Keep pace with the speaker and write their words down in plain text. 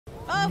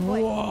Oh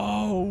boy.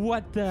 Whoa,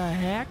 what the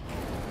heck?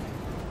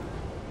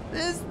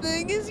 This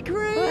thing is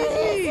crazy. What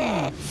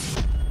is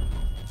it?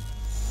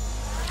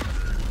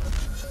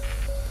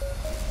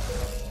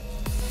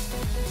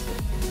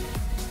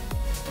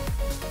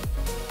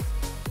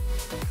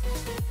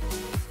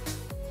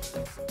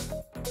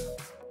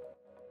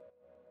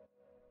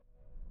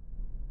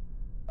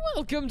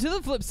 Welcome to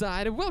the flip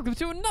side, and welcome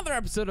to another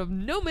episode of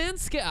No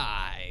Man's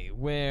Sky,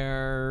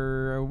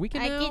 where we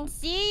can I now... can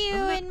see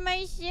you in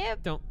my ship.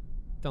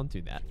 Don't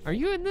do that. Are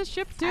you in this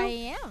ship too?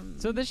 I am.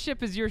 So this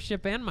ship is your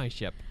ship and my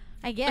ship.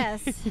 I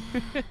guess. It's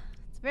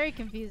very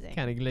confusing.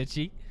 Kind of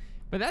glitchy,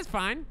 but that's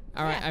fine.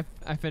 All right,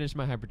 I finished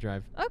my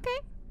hyperdrive. Okay.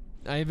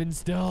 I've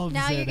installed.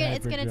 Now said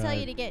it's gonna tell you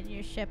hyperdrive. to get in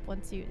your ship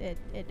once it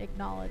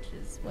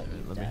acknowledges what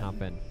you've Let done. me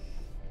hop in.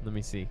 Let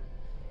me see.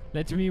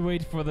 Let me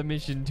wait for the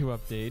mission to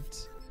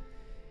update.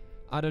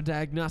 Auto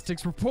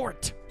diagnostics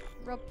report.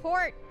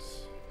 Report.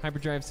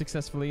 Hyperdrive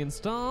successfully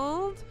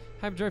installed.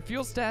 Hyperdrive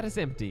fuel status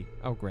empty.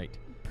 Oh, great.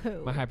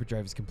 Poo. My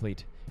hyperdrive is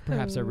complete.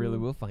 Perhaps I really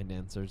will find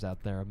answers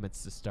out there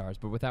amidst the stars,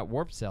 but without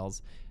warp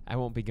cells, I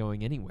won't be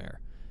going anywhere.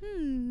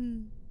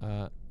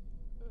 Oh,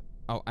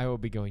 I will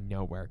be going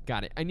nowhere.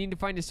 Got it. I need to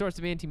find a source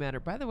of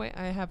antimatter. By the way,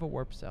 I have a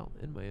warp cell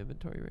in my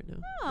inventory right now.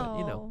 But,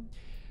 you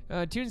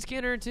know. Tune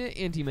scanner to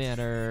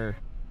antimatter.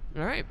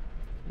 All right.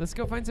 Let's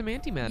go find some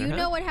antimatter, You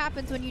know what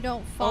happens when you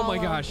don't follow. Oh my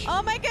gosh.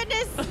 Oh my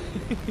goodness.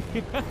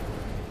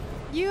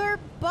 Your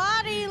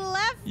body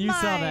left You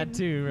mine. saw that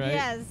too, right?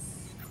 Yes.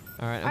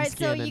 All right, All right,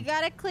 scanning. so you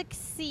gotta click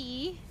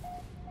C.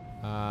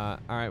 All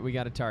right, we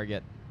got a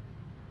target.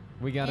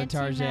 We got a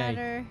target.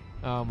 Antimatter.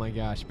 Oh my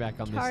gosh, back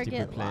on this Target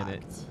stupid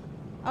planet. locked.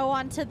 Oh,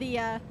 onto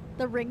the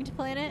ringed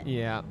planet?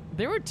 Yeah,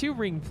 there were 2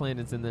 ring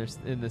planets in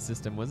the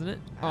system, wasn't it?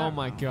 Oh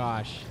my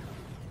gosh.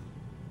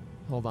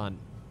 Hold on.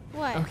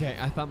 What? Okay,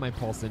 I thought my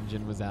pulse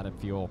engine was out of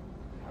fuel.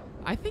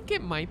 I think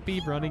it might be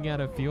running out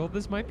of fuel.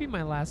 This might be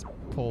my last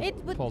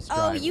pulse drive.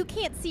 Oh, you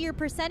can't see your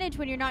percentage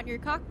when you're not in your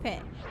cockpit.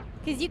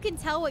 Because you can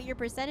tell what your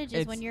percentage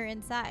is when you're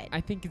inside.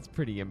 I think it's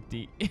pretty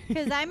empty.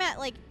 Because I'm at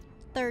like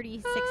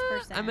 36%.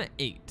 I'm at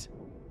 8.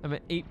 I'm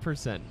at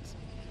 8%.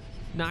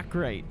 Not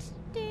great.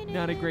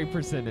 Not a great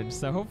percentage.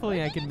 So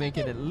hopefully I can make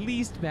it at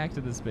least back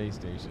to the space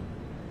station.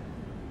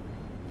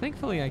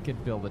 Thankfully I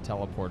could build a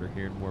teleporter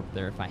here and warp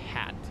there if I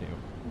had to.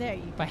 There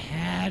you go. If I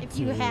had If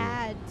to. you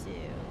had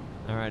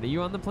to. All right, are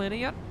you on the planet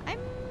yet? I'm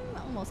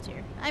almost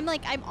here. I'm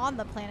on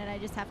the planet. I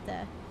just have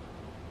to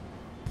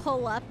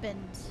pull up and...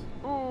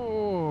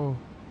 Oh.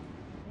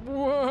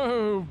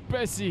 Whoa,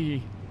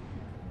 Bessie.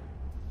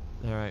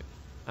 All right.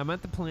 I'm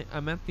at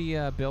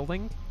the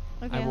building.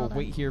 Okay, I will hold on.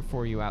 wait here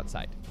for you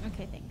outside.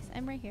 Okay, thanks.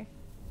 I'm right here.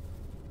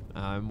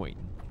 I'm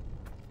waiting.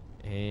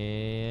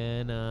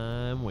 And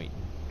I'm waiting.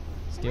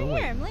 Still I'm right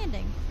waiting. here. I'm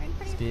landing. Right in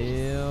front of your face.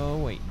 Still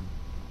waiting.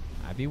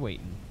 I be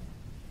waiting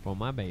for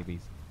my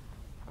babies.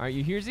 All right,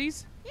 you hear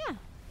these? Yeah.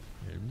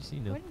 I'm just,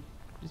 you know, What?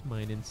 just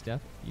minding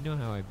stuff. You know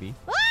how I be.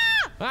 Ah!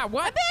 Ah,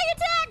 what? I'm being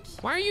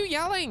attacked! Why are you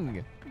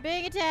yelling? I'm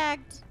being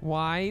attacked.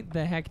 Why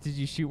the heck did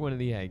you shoot one of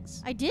the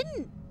eggs? I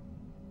didn't.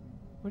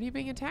 What are you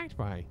being attacked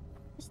by?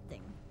 This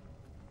thing.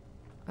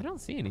 I don't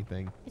see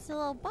anything. It's a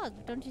little bug.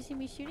 Don't you see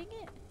me shooting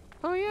it?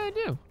 Oh, yeah, I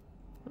do.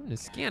 I'm going to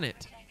scan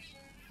it.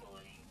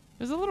 It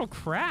was a little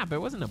crab. It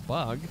wasn't a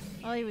bug.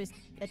 Oh, he was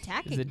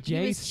attacking. It's a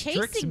He was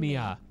chasing me.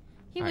 J-Strixmia.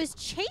 He All was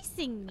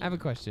chasing me. I have a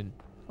question.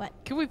 What?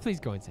 Can we please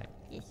go inside?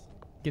 Yes.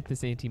 Get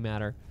this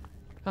antimatter.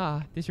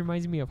 Ah, this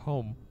reminds me of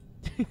home.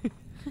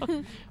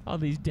 All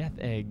these death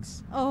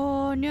eggs.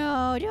 Oh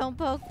no! Don't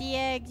poke the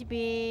eggs,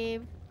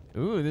 babe.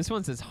 Ooh, this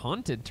one says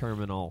haunted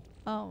terminal.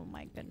 Oh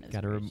my goodness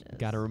Gotta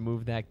gracious.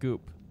 remove that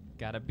goop.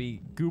 Gotta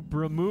be goop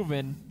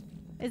removing.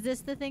 Is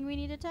this the thing we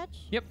need to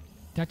touch? Yep,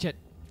 touch it.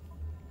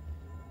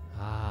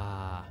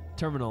 Ah,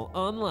 terminal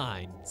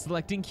online.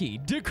 Selecting key,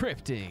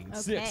 decrypting. Okay.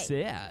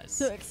 Success.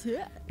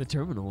 Success. The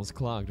terminal is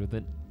clogged with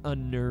an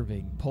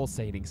unnerving,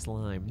 pulsating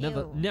slime.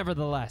 Ew.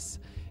 Nevertheless,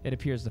 it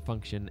appears to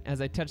function.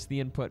 As I touch the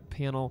input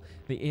panel,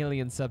 the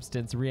alien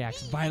substance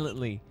reacts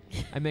violently.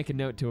 I make a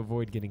note to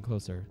avoid getting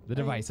closer. The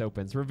device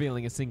opens,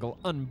 revealing a single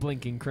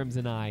unblinking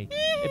crimson eye.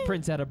 It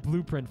prints out a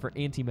blueprint for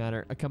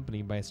antimatter,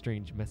 accompanied by a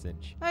strange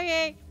message.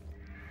 Okay.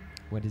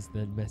 What is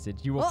the message?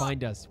 You will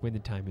find us when the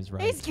time is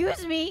right.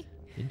 Excuse me.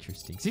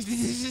 Interesting.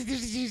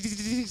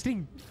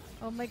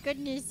 Oh my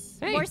goodness.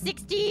 Hey, More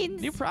 16s.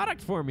 New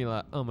product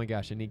formula. Oh my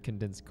gosh, I need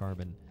condensed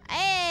carbon.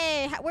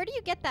 Hey, where do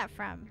you get that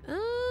from?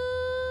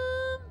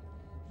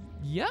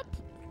 Yep.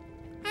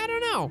 I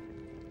don't know.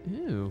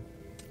 Ooh.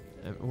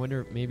 I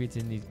wonder, maybe it's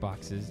in these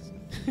boxes.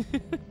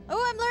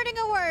 Oh, I'm learning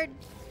a word.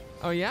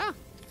 Oh, yeah?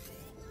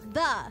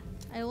 The.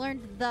 I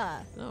learned the.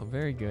 Oh,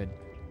 very good.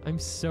 I'm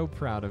so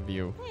proud of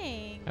you.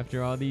 Thanks.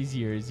 After all these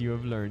years, you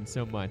have learned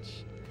so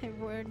much.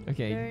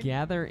 Okay,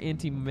 gather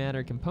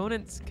antimatter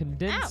components,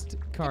 condensed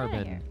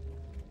carbon. here.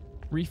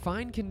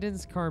 Refine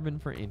condensed carbon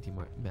for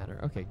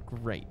antimatter. Okay,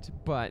 great.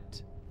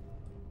 But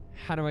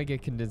how do I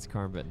get condensed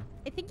carbon?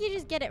 I think you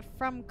just get it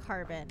from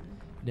carbon.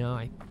 No,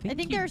 I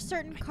think there are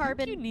certain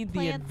carbon you need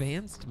plants. the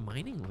advanced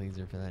mining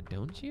laser for that,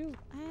 don't you?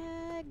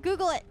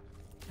 Google it.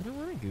 I don't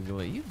want to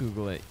Google it. You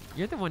Google it.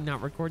 You're the one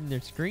not recording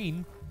their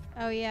screen.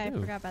 Oh yeah, Ooh. I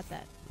forgot about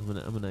that.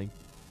 I'm gonna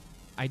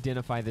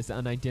identify this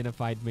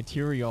unidentified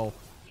material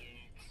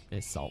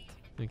as salt.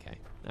 Okay.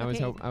 I was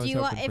hoping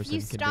for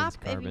some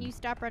condensed carbon. If you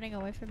stop running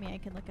away from me, I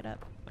can look it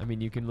up. I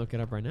mean, you can look it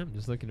up right now. I'm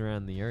just looking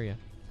around the area,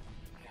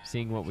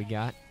 seeing what we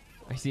got.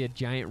 I see a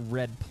giant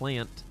red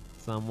plant,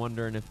 so I'm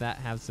wondering if that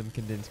has some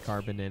condensed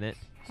carbon in it.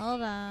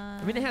 Hold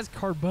on. I mean, it has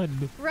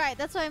carbon. Right,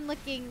 that's why I'm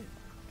looking.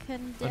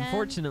 Condensed.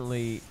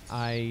 Unfortunately,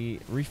 I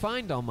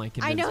refined all my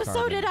condensed I know, carbon.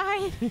 so did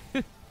I.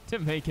 to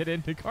make it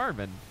into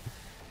carbon.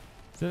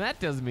 So that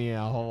does me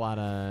a whole lot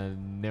of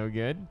no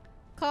good.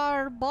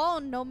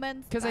 Carbon, no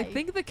man's Because I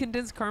think the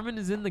condensed carbon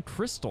is in the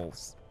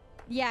crystals.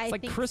 Yeah, it's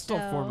like crystal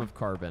form of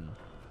carbon.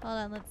 Hold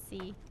on, let's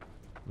see.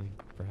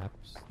 Like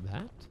perhaps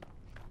that?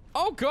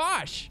 Oh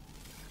gosh!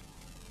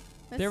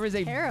 That's there was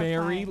a very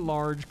terrifying.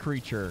 large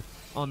creature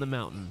on the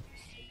mountain.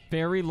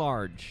 Very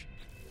large.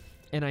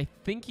 And I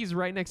think he's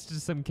right next to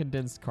some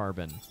condensed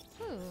carbon.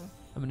 Ooh.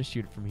 I'm gonna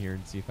shoot it from here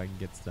and see if I can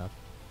get stuff.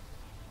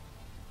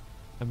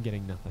 I'm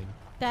getting nothing.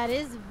 That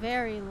is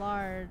very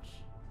large.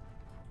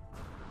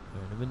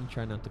 Alright, I'm gonna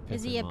try not to piss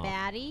Is he a him off.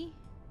 baddie?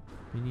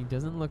 I mean, he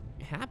doesn't look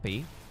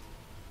happy.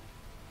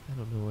 I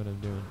don't know what I'm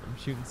doing. I'm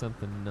shooting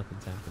something and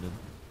nothing's happening.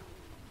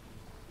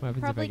 What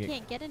happens Probably if I get,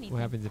 can't get anything.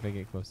 What happens if I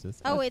get close to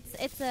this? Oh, it's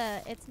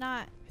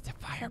not It's a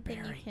fire something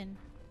berry. you can.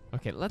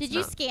 Okay, let's Did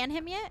you scan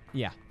him yet?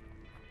 Yeah.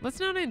 Let's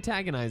not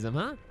antagonize him,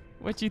 huh?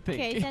 What you think?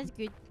 Okay, sounds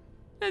good.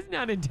 Let's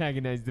not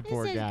antagonize the This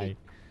poor sounds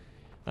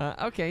guy.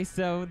 Okay,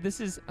 so this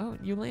is... Oh,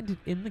 you landed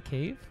in the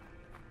cave?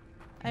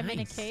 I'm in a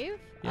Nice. cave?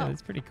 Yeah, oh,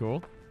 that's pretty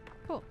cool.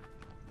 cool.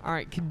 All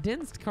right,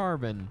 condensed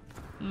carbon.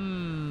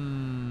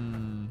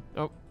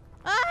 Oh.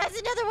 Ah, it's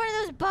another one of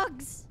those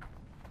bugs.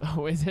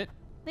 Oh, is it?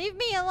 Leave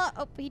me alone.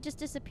 Oh, he just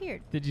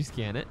disappeared. Did you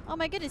scan it? Oh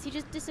my goodness, he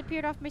just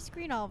disappeared off my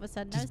screen all of a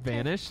sudden. Just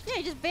vanished? Yeah,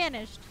 he just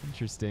vanished.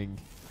 Interesting.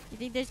 You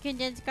think there's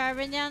condensed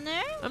carbon down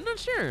there? I'm not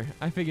sure.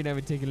 I figured I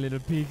would take a little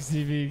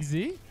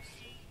peeksy.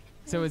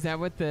 So is that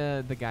what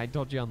the guide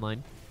told you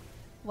online?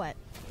 What?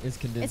 Is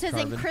condensed It says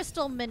carbon? in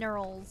crystal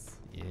minerals.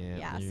 Yeah.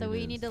 Yeah, so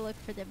we need to look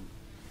for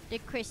the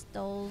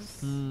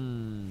crystals.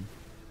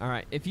 All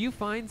right. If you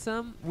find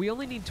some, we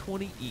only need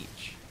 20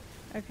 each.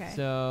 Okay.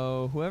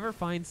 So whoever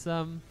finds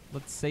some,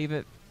 let's save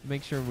it.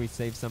 Make sure we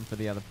save some for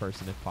the other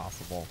person if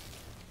possible.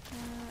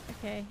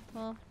 Okay.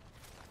 Well,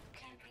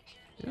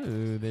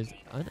 Ooh, there's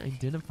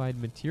unidentified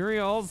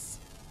materials.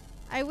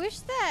 I wish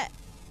that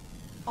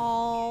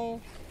all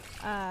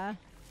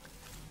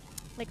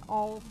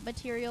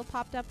material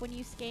popped up when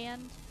you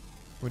scanned.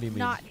 What do you mean?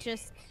 Not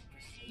just,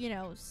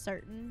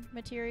 certain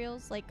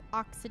materials like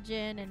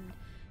oxygen and,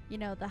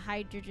 the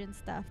hydrogen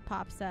stuff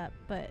pops up,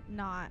 but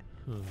not.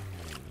 All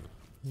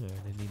right,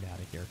 I need out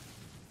of here.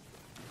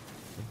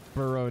 I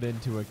burrowed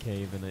into a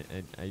cave,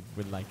 and I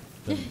would like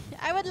the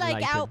I would like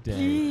light of out, day.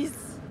 please.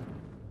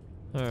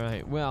 All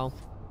right, well,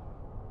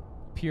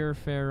 pure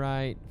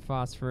ferrite,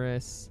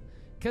 phosphorus.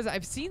 Because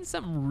I've seen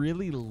some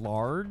really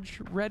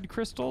large red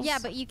crystals. Yeah,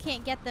 but you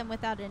can't get them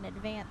without an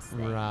advanced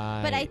thing.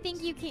 Right. But I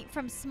think you can,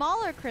 from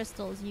smaller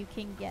crystals, you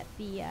can get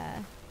the.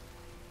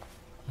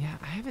 Yeah,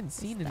 I haven't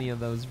seen any of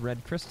those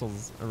red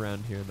crystals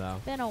around here,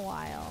 though. Been a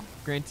while.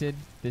 Granted,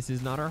 this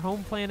is not our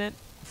home planet,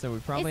 so we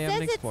probably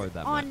haven't explored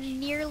that much. It says it's on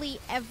nearly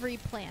every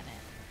planet.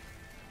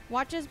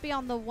 Watch us be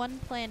on the one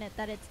planet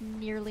that it's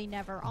nearly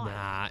never on.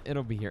 Nah,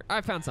 it'll be here.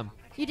 I found some.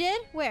 You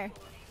did? Where?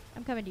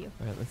 I'm coming to you.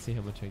 All right, let's see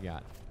how much I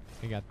got.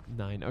 I got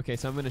 9. Okay,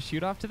 so I'm going to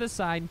shoot off to the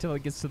side until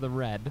it gets to the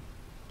red.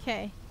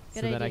 Okay. Good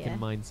so idea. that I can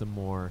mine some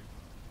more.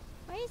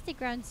 Why is the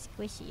ground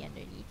squishy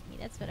underneath me?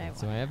 That's what I want.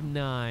 So I have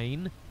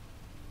 9.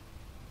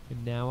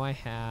 And now I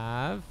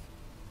have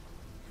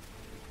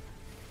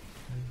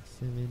 5,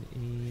 7,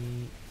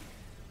 8.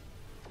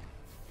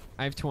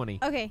 I have 20.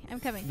 Okay,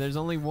 I'm coming. There's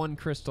only one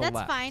crystal left.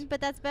 That's fine,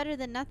 but that's better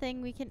than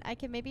nothing. I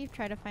can maybe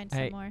try to find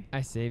some more.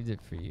 I saved it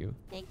for you.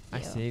 Thank you.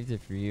 I saved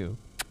it for you.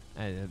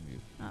 I love you.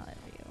 I'll love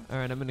you. All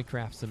right, I'm going to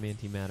craft some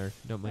antimatter.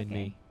 Don't mind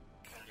me.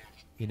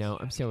 You know,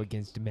 I'm so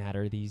against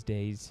matter these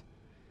days.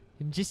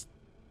 I'm just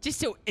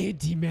so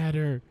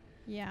antimatter.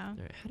 Yeah. All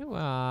right, how do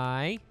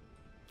I...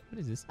 What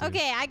does this do?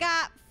 Okay, I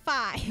got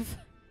 5.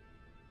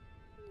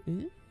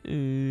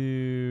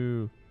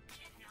 Ooh.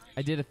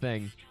 I did a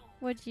thing.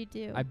 What'd you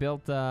do? I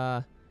built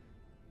an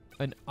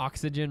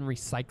oxygen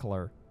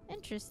recycler.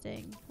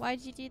 Interesting.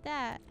 Why'd you do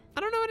that? I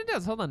don't know what it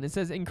does. Hold on. It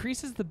says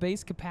increases the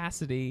base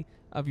capacity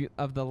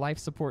of the life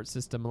support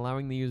system,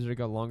 allowing the user to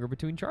go longer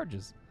between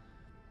charges.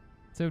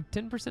 So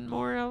 10%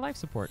 more life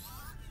support.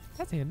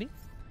 That's handy.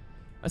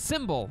 A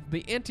symbol,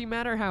 the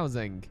antimatter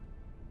housing.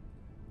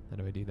 How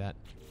do I do that?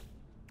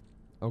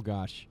 Oh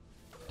gosh.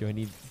 Do I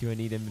need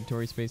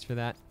inventory space for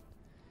that?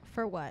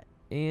 For what?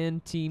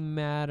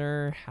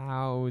 Antimatter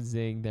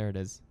housing. There it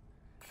is.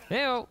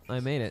 Hey-oh,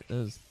 I made it. That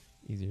was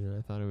easier than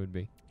I thought it would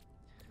be.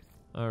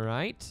 All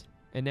right.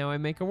 And now I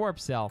make a warp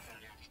cell.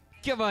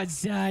 Come on,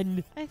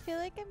 son. I feel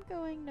like I'm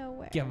going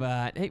nowhere. Come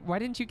on. Hey, why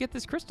didn't you get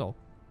this crystal?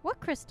 What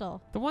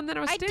crystal? The one that I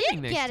was I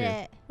standing did next get to.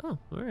 it. Oh,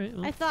 all right.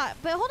 Well, I thought,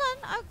 but hold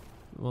on.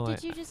 Well,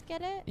 Did you just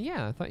get it?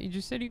 Yeah, I thought you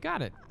just said you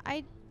got it.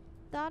 I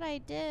thought I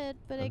did,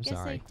 but I I'm guess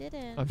sorry. I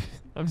didn't.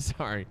 I'm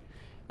sorry.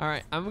 All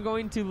right, I'm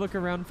going to look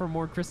around for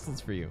more crystals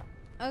for you.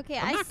 Okay,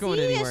 I'm I not see going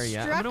anywhere a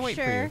yet. structure. I'm gonna wait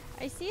for you.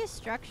 I see a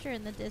structure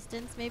in the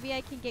distance. Maybe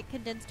I can get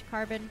condensed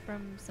carbon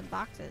from some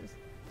boxes.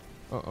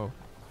 Uh-oh.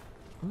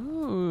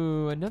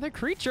 Ooh, another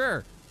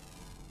creature.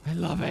 I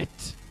love it.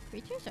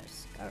 Creatures are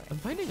scary. I'm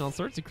finding all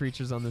sorts of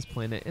creatures on this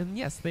planet, and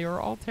yes, they are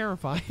all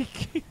terrifying.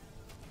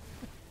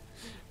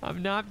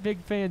 I'm not big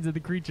fans of the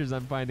creatures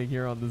I'm finding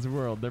here on this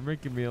world. They're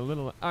making me a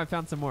little... Oh, I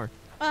found some more.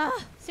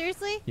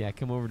 Seriously? Yeah,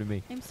 come over to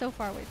me. I'm so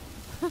far away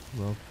from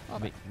you.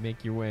 Well,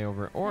 make your way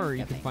over. Or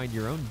you can find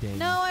your own dang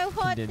No, I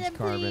want condensed them,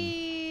 carbon.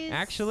 please.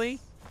 Actually,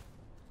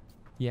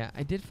 yeah,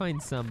 I did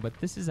find some, but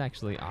this is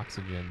actually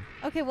oxygen.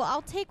 Okay, well,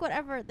 I'll take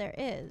whatever there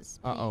is.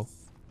 Uh-oh.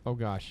 please. Oh,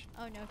 gosh.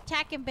 Oh, no.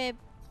 Attack him, babe.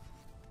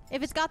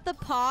 If it's got the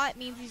paw, it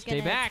means he's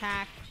going to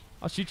attack.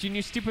 I'll shoot you in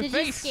your stupid Did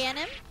face. you scan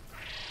him?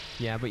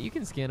 Yeah, but you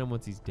can scan him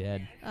once he's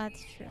dead. Oh,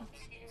 that's true.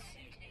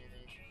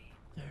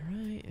 All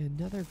right,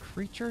 another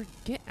creature.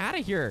 Get out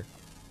of here.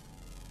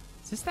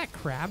 Is this that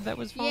crab that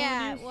was following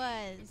Yeah, you? it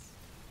was.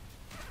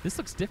 This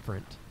looks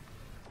different.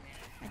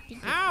 I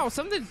think Ow!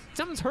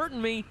 Something's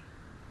hurting me.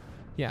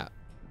 Yeah,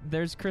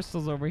 there's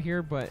crystals over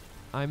here, but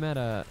I'm at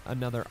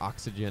another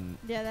oxygen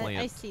plant.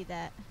 I see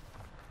that.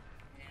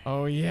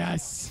 Oh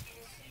yes,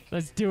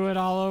 let's do it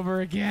all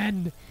over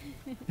again.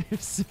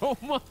 There's so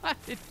much.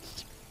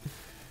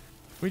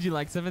 Would you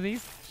like some of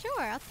these?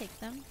 Sure, I'll take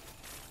them.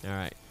 All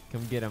right,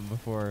 come get them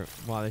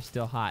while they're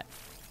still hot.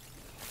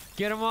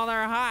 Get them while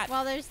they're hot.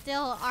 While there's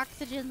still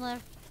oxygen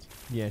left.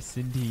 Yes,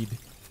 indeed.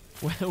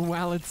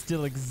 While it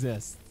still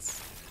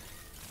exists.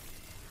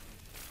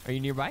 Are you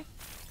nearby?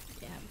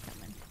 Yeah, I'm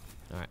coming.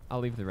 All right, I'll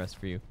leave the rest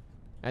for you.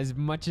 As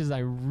much as I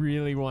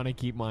really want to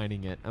keep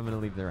mining it, I'm going to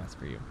leave the rest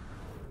for you.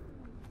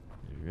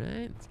 All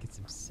right, let's get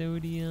some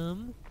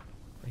sodium.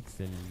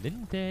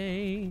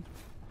 Excelente.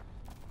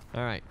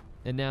 All right,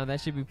 and now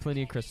that should be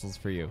plenty of crystals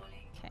for you.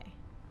 Okay.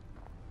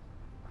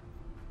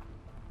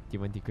 Do you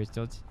want the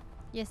crystals?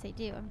 Yes, I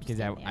do. I'm just Because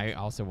I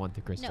also want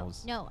the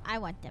crystals. No, I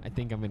want them. I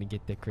think I'm going to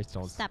get the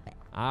crystals. Stop it.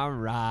 All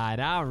right.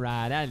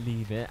 I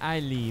leave it. I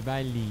leave.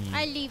 I leave.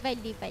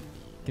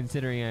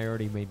 Considering I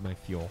already made my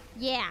fuel.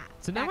 Yeah.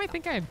 So now I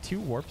think I have 2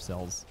 warp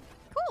cells.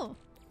 Cool.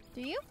 Do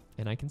you?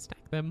 And I can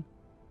stack them.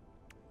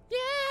 Yeah!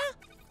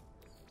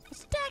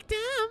 Stack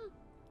them!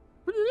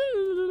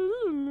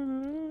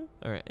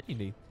 Alright, I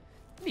need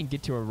to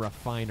get to a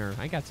refiner.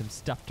 I got some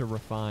stuff to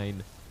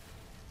refine.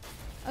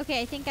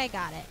 Okay, I think I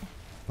got it.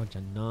 Bunch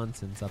of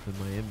nonsense up in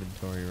my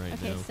inventory right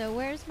now. Okay, so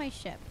where's my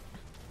ship?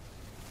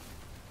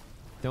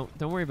 Don't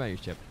worry about your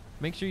ship.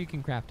 Make sure you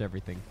can craft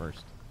everything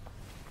first.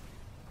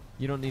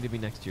 You don't need to be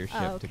next to your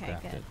ship to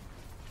craft it.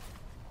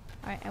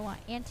 All right, I want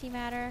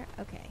antimatter.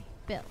 Okay,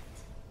 built.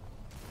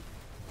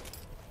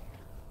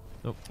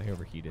 Oh, I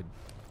overheated.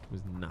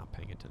 Was not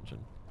paying attention.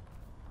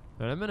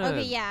 All right, I'm gonna.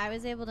 Okay, yeah, I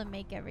was able to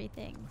make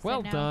everything. So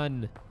Well now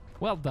done.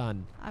 Well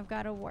done. I've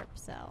got a warp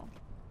cell.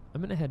 I'm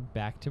gonna head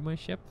back to my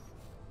ship.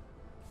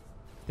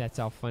 That's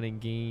all fun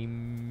and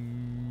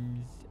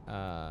games.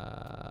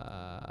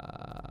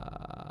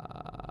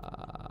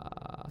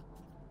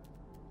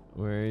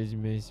 Where's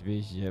my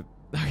spaceship?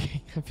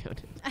 Okay, I found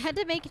it. I had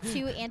to make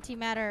 2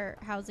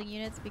 antimatter housing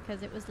units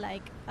because it was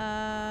like,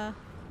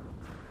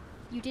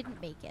 you didn't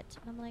make it.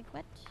 And I'm like,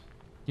 what?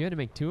 You had to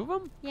make 2 of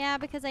them? Yeah,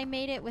 because I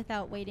made it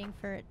without waiting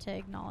for it to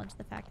acknowledge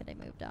the fact that I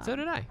moved on. So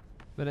did I.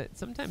 But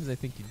sometimes I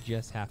think you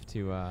just have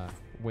to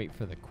wait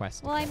for the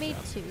quest. Well, to I catch made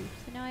up. 2,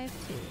 so now I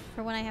have 2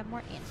 for when I have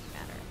more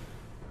antimatter.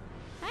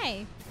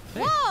 Hi.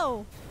 Hey.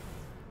 Whoa!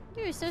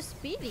 You're so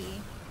speedy.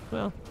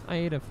 Well, I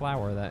ate a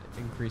flower that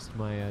increased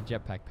my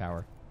jetpack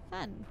power.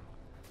 Fun.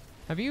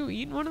 Have you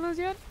eaten one of those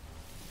yet?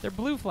 They're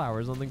blue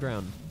flowers on the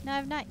ground. No,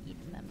 I've not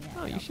eaten them yet.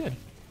 Oh, I you don't should. think.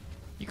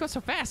 You go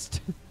so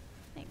fast.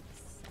 Thanks.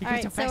 You All go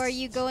right, so so are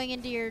you fast. going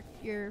into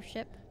your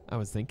ship? I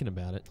was thinking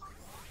about it.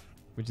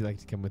 Would you like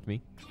to come with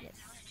me? Yes.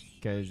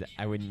 Because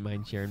I wouldn't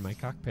mind sharing my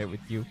cockpit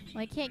with you.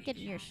 Well, I can't get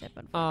in your ship,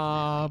 unfortunately.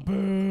 Aw,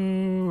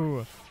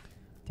 boo!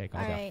 Take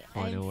all All right, the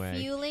fun I'm away.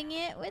 fueling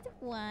it with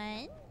 1.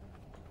 Alright,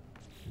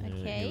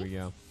 Okay. Here we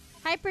go.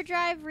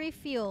 Hyperdrive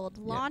refueled.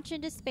 Launch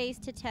into space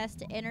to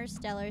test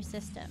interstellar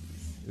systems.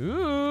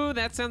 Ooh,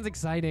 that sounds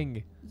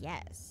exciting.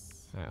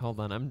 Yes. All right, hold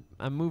on.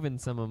 I'm moving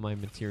some of my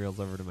materials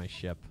over to my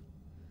ship.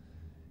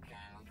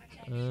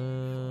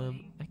 I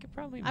could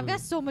probably. I've got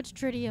so much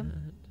tritium.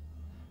 I'm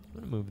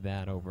gonna move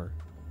that over.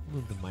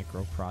 Move the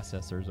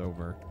microprocessors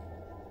over.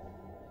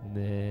 And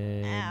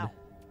then. Ow.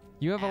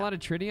 You have a Ow. lot of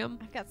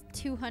tritium? I've got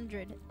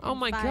 200. Oh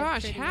my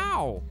gosh!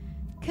 How?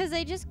 Because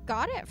I just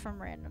got it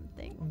from random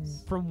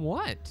things. From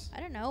what? I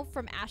don't know,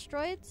 from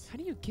asteroids. How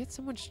do you get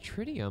so much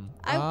tritium?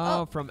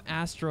 Oh. From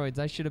asteroids.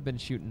 I should have been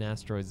shooting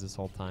asteroids this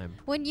whole time.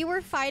 When you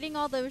were fighting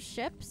all those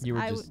ships, You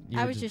were I was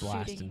just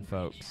blasting shooting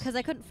folks. because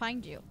I couldn't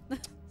find you,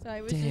 so I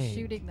was Dang. just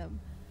shooting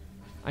them.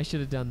 I should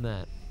have done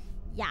that.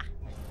 Yeah.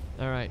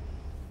 All right.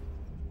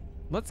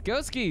 Let's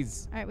go,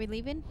 skis. All right, we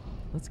leaving?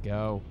 Let's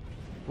go.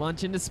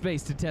 Launch into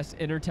space to test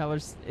interstellar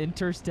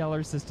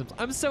systems.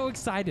 I'm so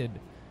excited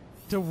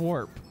to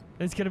warp.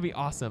 It's going to be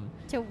awesome.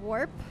 To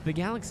warp? The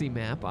galaxy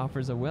map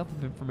offers a wealth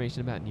of information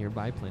about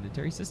nearby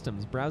planetary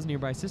systems. Browse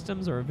nearby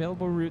systems or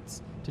available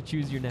routes to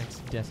choose your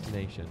next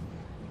destination.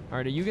 All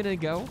right, are you going to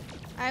go?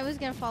 I was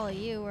going to follow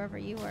you wherever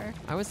you were.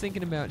 I was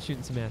thinking about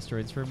shooting some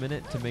asteroids for a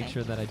minute to make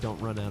sure that I don't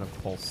run out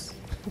of pulse.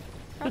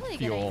 Probably a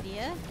good Fuel.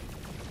 idea.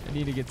 I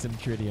need to get some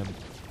tritium.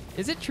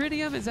 Is it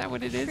tritium? Is that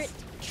what it is?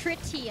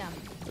 Tritium.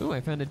 Ooh,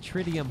 I found a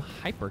tritium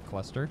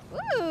hypercluster.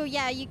 Ooh,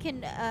 yeah, you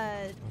can,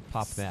 I'll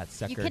pop that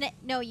sucker. You can,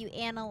 no, you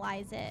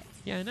analyze it.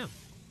 Yeah, I know.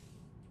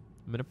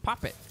 I'm gonna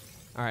pop it.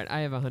 All right,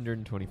 I have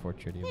 124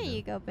 tritium. There now.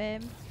 you go,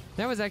 babe.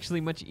 That was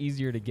actually much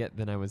easier to get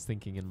than I was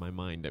thinking in my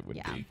mind it would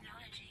Yeah. be.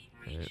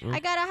 Right, I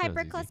got a that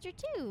was easy. hypercluster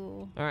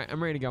too. All right,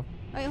 I'm ready to go.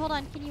 Wait, hold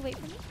on. Can you wait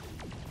for me?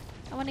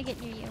 I want to get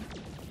near you.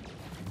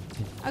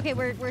 Okay,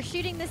 we're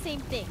shooting the same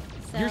thing.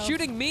 So. You're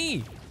shooting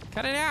me.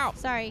 Cut it out.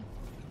 Sorry.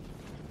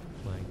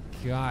 My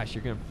gosh,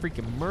 you're gonna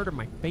freaking murder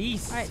my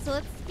face. All right, so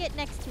let's get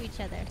next to each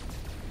other.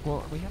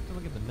 Well, we have to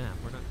look at the map.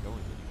 We're not going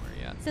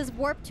anywhere yet. It says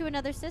warp to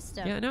another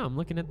system. Yeah, I know. I'm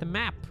looking at the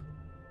map.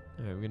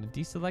 All right, we're gonna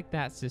deselect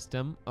that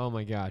system. Oh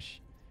my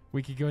gosh,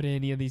 we could go to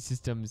any of these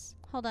systems.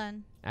 Hold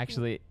on.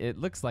 Actually, it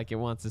looks like it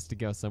wants us to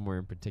go somewhere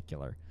in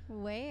particular.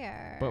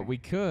 Where? But we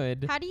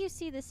could How do you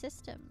see the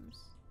systems?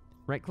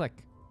 right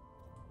click.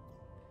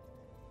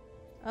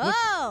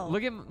 Oh!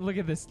 Look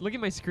at this. Look at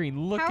my screen.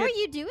 Look How at are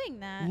you doing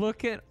that?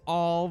 Look at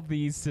all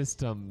these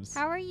systems.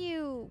 How are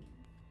you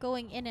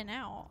going in and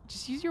out?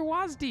 Just use your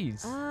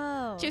WASDs.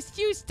 Oh. Just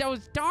use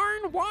those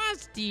darn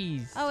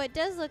WASDs. Oh, it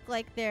does look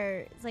like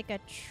there's like a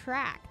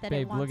track that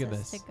Babe, it wants look at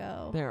us this. to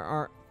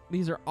go.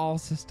 These are all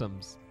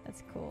systems.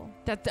 That's cool.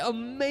 That's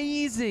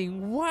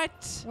amazing.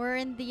 What? We're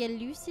in the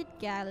Elucid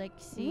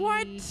Galaxy.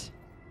 What?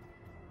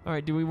 All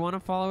right, do we want to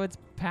follow its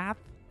path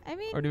I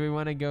mean, or do we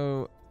want to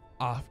go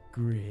off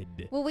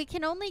grid? well, we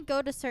can only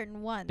go to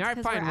certain ones All right,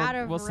 because fine, we're out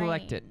of we'll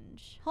select it.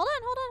 range. Hold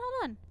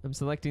on. I'm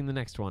selecting the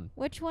next one.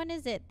 Which one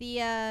is it?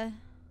 The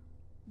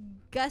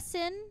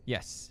Gussin?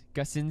 Yes,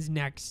 Gussin's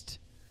next.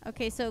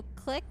 Okay, so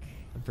click.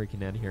 I'm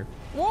freaking out of here.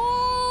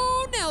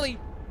 Whoa, Nelly!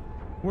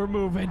 We're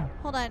moving.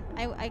 Hold on.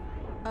 I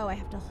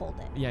have to hold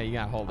it. Yeah, you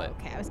gotta hold it.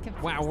 Okay, I was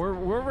confused. Wow, we're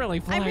really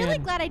flying. I'm really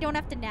glad I don't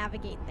have to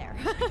navigate there.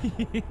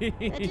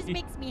 That just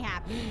makes me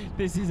happy.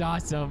 This is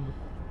awesome.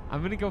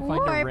 I'm gonna go find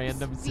a Warp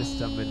random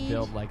system and speed.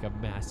 build like a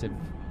massive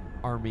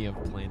army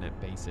of planet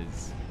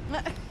bases.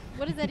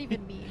 What does that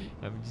even mean?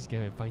 I'm just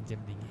gonna find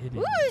something hidden.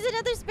 Ooh, there's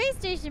another space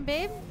station,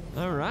 babe.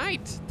 All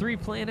right, 3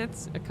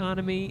 planets.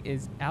 Economy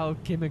is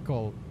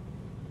alchemical.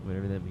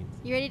 Whatever that means.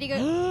 You ready to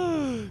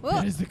go?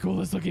 That is the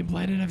coolest looking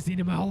planet I've seen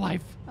in my whole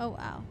life. Oh,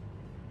 wow.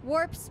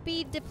 Warp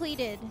speed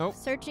depleted. Oh.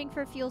 Searching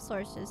for fuel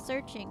sources.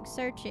 Searching.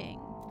 Searching.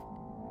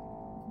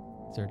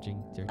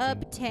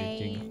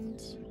 Obtained.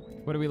 Searching.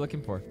 What are we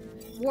looking for?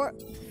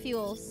 Warp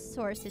fuel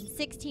source in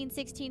 16,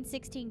 16,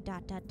 16,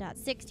 dot, dot, dot,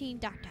 16,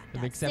 dot, dot, dot.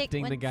 I'm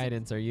accepting the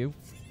guidance. Are you?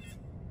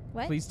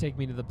 What? Please take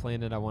me to the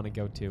planet I want to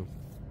go to.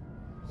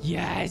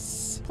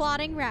 Yes!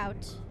 Plotting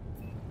route.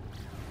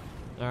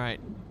 All right.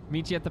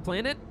 Meet you at the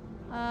planet?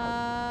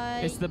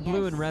 It's the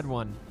blue and yes. red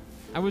one.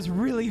 I was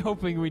really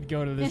hoping we'd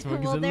go to this one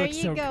because well, it there looks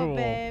you so go, cool.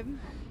 babe.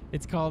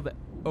 It's called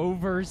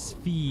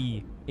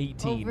Oversfee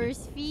 18.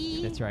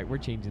 Oversfee. That's right. We're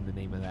changing the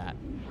name of that.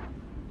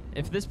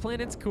 If this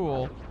planet's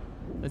cool,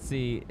 let's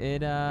see. It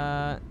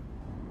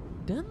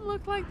doesn't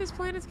look like this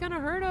planet's gonna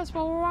hurt us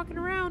while we're walking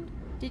around.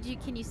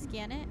 Can you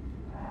scan it?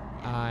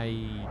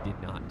 I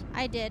did not.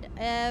 I did.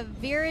 A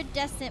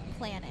viridescent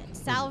planet.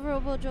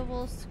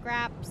 Salvageable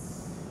scraps.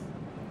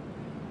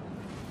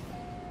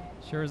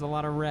 Sure is a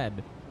lot of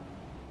red.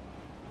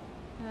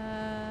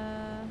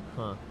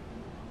 Huh.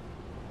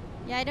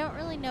 Yeah, I don't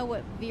really know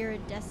what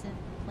viridescent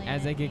planet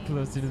As I get means.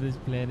 closer to this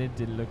planet,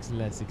 it looks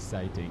less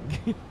exciting.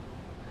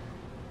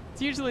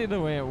 It's usually the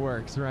way it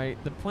works,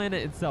 right? The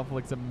planet itself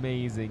looks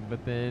amazing,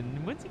 but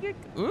then once you get...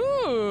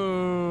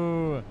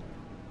 Ooh!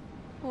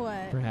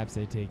 What? Perhaps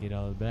I take it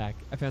all back.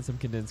 I found some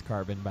condensed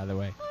carbon, by the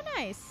way. Oh,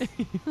 nice.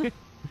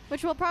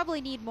 Which we'll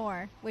probably need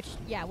more. Which,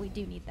 yeah, we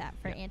do need that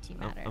for Yeah,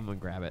 antimatter. I'm gonna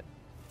grab it.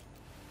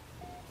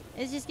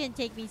 It's just going to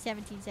take me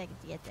 17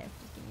 seconds to get there.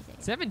 Just give me a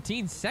second.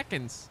 17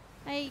 seconds.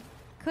 I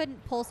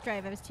couldn't pulse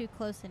drive. I was too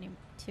close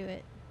to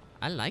it.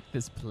 I like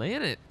this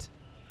planet.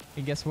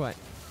 And guess what?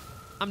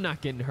 I'm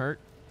not getting hurt.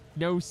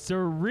 No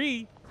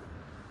siree.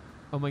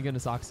 Oh my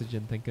goodness,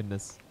 oxygen. Thank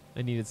goodness.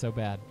 I need it so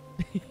bad.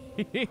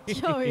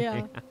 Oh,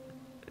 yeah.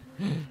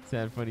 Is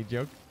that a funny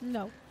joke?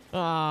 No.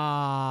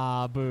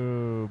 Ah,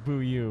 boo. Boo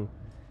you.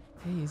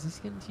 Hey, is this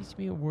going to teach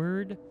me a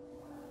word?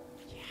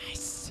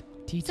 Yes.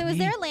 Teach So me. is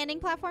there a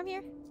landing platform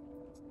here?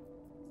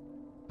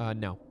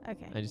 No.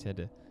 Okay. I just had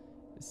to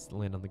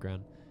land on the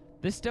ground.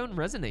 This stone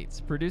resonates,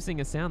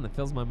 producing a sound that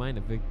fills my mind.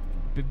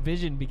 A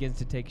vision begins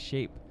to take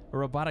shape. A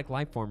robotic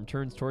life form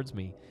turns towards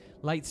me.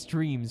 Light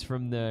streams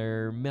from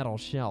their metal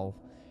shell,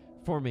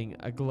 forming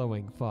a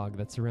glowing fog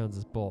that surrounds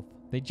us both.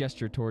 They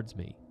gesture towards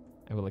me.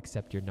 I will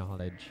accept your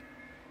knowledge.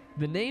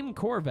 The name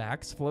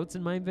Korvax floats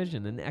in my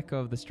vision, an echo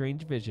of the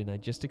strange vision I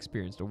just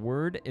experienced. A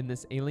word in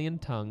this alien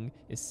tongue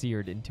is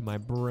seared into my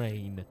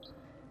brain.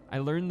 I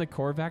learned the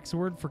Korvax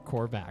word for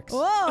Korvax.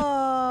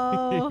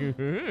 Whoa!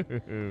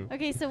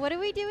 Okay, so what are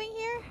we doing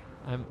here?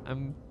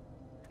 I'm.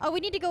 Oh, we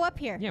need to go up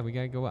here. Yeah, we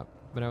gotta go up.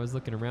 But I was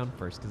looking around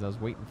first because I was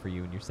waiting for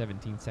you in your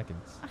 17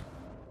 seconds.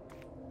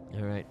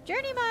 All right.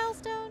 Journey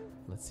milestone.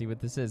 Let's see what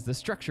this is. The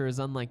structure is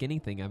unlike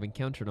anything I've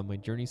encountered on my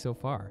journey so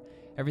far.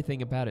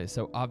 Everything about it is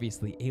so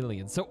obviously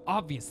alien, so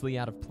obviously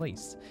out of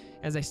place.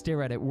 As I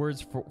stare at it,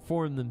 words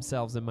form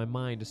themselves in my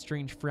mind, a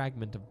strange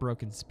fragment of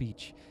broken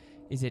speech.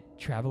 Is it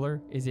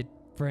traveler? Is it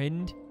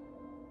friend?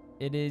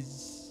 It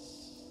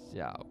is...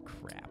 Oh,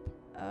 crap.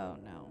 Oh,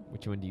 no.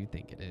 Which one do you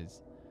think it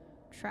is?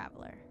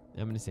 Traveler.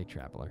 I'm going to say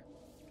traveler.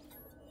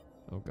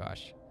 Oh,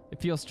 gosh. It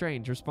feels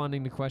strange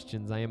responding to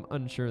questions I am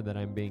unsure that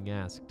I'm being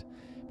asked.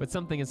 But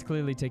something has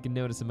clearly taken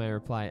notice of my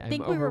reply.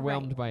 I'm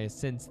overwhelmed by a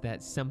sense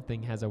that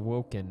something has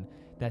awoken,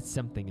 that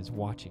something is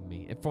watching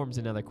me. It forms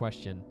another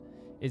question.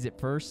 Is it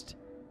first?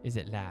 Is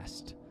it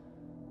last?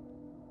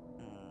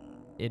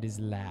 It is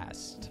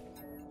last.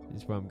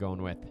 Is what I'm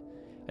going with.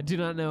 I do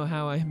not know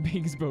how I am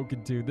being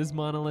spoken to. This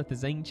monolith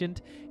is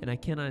ancient, and I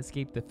cannot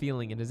escape the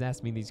feeling it has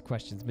asked me these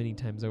questions many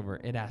times over.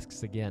 It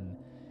asks again.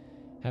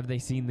 Have they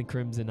seen the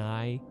Crimson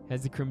Eye?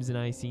 Has the Crimson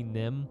Eye seen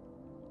them?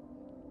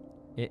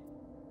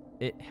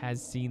 It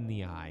has seen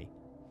the eye.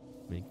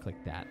 Let me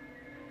click that.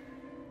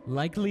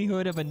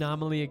 Likelihood of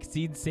anomaly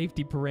exceeds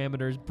safety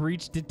parameters.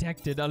 Breach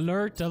detected.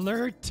 Alert,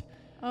 alert.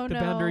 Oh, the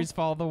no. boundaries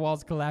fall, the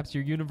walls collapse.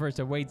 Your universe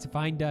awaits.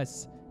 Find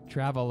us,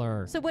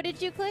 traveler. So what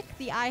did you click?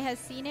 The eye has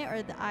seen it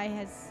or the eye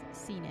has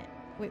seen it?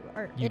 Wait,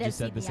 or You it has just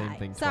said seen the same eye.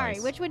 thing Sorry,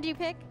 twice. which one do you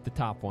pick? The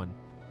top one.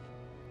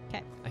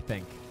 Okay. I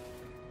think.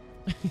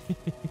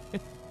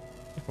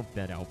 I hope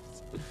that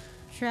helps.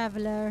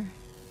 Traveler.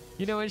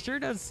 You know, it sure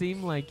does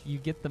seem like you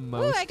get the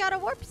most. Ooh, I got a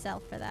warp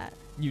cell for that.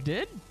 You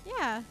did?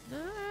 Yeah.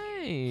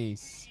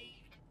 Nice.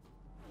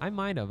 I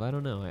might have. I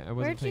don't know. I wasn't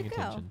Where'd paying you go?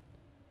 attention.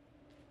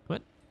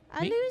 What?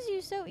 I Me? lose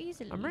you so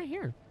easily. I'm right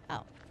here.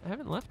 Oh. I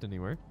haven't left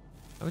anywhere.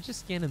 I was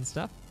just scanning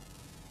stuff.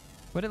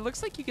 But it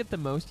looks like you get the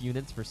most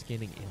units for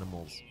scanning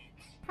animals.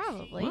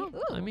 Probably. Well,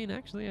 Ooh. I mean,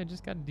 actually, I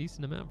just got a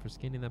decent amount for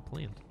scanning that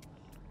plant.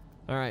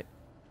 All right.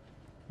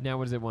 Now,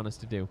 what does it want us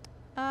to do?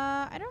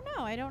 I don't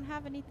know. I don't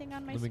have anything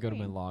on my Let me screen. go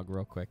to my log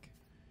real quick.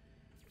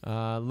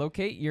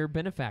 Locate your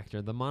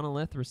benefactor. The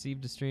monolith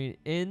received a strain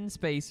in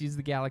space. Use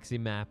the galaxy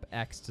map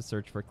X to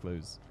search for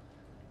clues.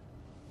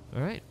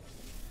 All right.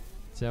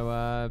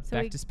 So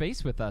back to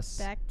space with us.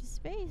 Back to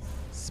space.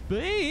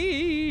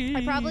 Space.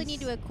 I probably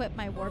need to equip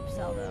my warp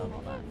cell though.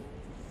 Hold on.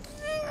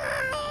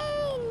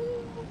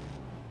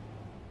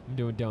 I'm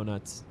doing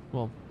donuts.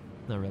 Well,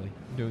 not really.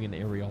 I'm doing an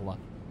areola.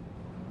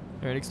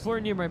 All right, explore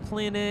nearby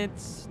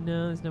planets.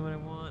 No, that's not what I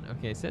want.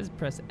 Okay, it says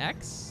press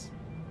X.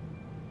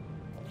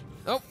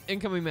 Oh,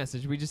 incoming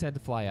message. We just had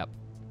to fly up.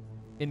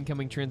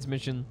 Incoming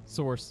transmission.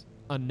 Source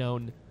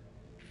unknown.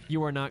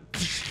 You are not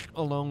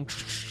alone.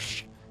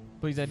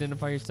 Please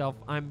identify yourself.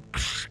 I'm...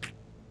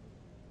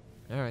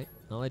 All right,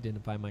 I'll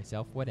identify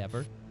myself.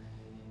 Whatever.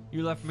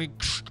 You left me...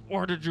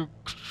 Or did you...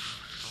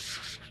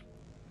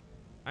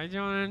 I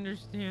don't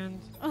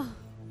understand. Oh.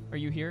 Are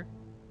you here?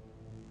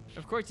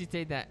 Of course you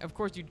say that. Of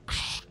course you...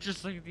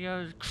 Just like the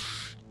others.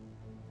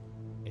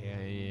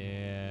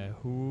 Yeah.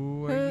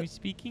 Who are you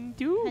speaking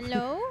to?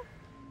 Hello?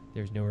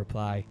 There's no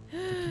reply.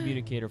 The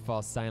communicator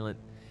falls silent,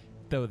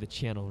 though the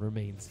channel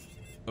remains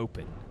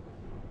open.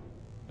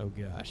 Oh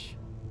gosh.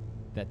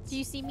 That's... Do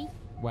you see me?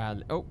 Wow.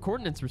 Oh,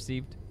 coordinates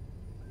received.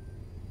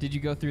 Did you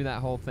go through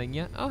that whole thing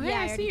yet? Oh, hey, Yeah,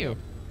 I I see already you. did.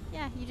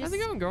 Yeah, you just... How's it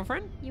going,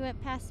 girlfriend? You went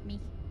past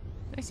me.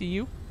 I see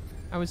you.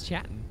 I was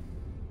chatting.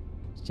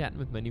 Chatting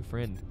with my new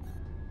friend.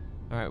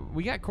 All right,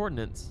 we got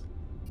coordinates.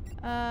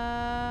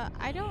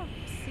 I don't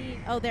see...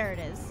 Oh, there it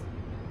is.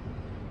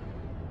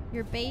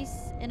 Your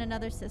base in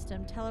another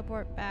system.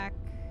 Teleport back.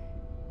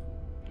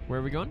 Where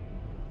are we going?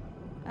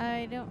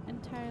 I don't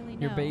entirely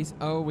know. Your base.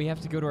 Oh, we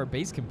have to go to our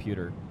base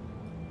computer.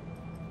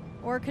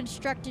 Or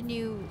construct a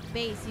new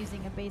base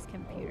using a base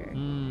computer.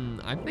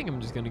 I think I'm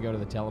just going to go to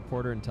the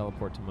teleporter and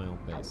teleport to my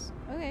old base.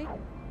 Okay.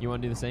 You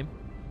want to do the same?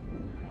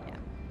 Yeah.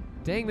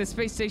 Dang, the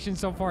space station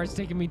so far has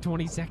taken me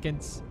 20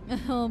 seconds.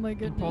 Oh my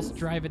goodness. Impulse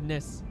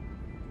drivedness.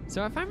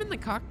 So if I'm in the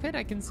cockpit,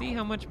 I can see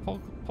how much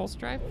pulse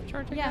drive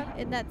charge I Yeah, got?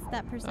 and that's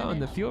that percentage. Oh, and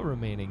the fuel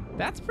remaining.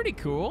 That's pretty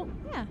cool.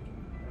 Yeah.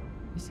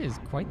 This is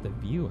quite the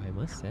view, I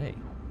must say.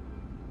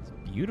 It's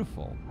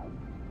beautiful.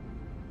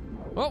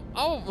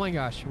 Oh my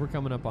gosh. We're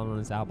coming up on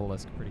this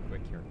obelisk pretty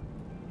quick here.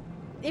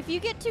 If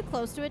you get too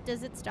close to it,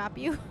 does it stop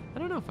you? I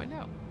don't know. Find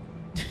out.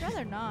 I'd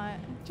rather not.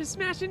 Just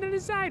smash into the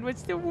side.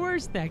 What's the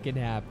worst that can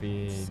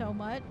happen? So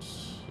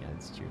much. Yeah,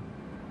 that's true.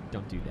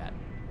 Don't do that.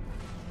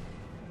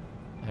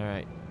 All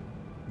right.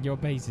 Your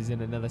base is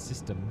in another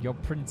system. Your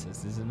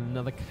princess is in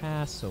another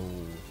castle.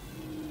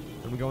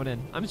 I'm going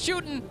in. I'm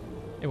shooting!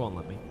 It won't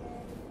let me.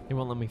 It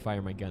won't let me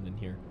fire my gun in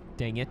here.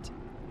 Dang it.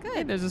 Good.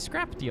 Hey, there's a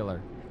scrap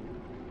dealer.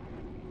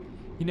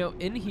 You know,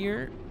 in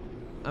here,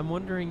 I'm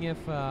wondering if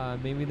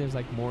maybe there's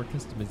like more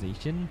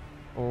customization.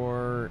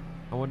 Or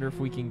I wonder if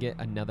we can get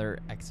another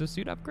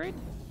exosuit upgrade.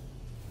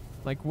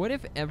 Like, what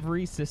if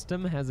every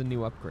system has a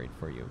new upgrade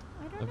for you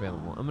I don't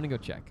available? know. I'm gonna go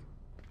check.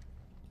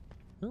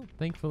 Oh,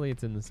 thankfully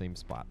it's in the same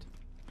spot.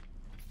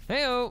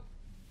 Heyo!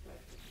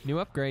 New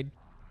upgrade.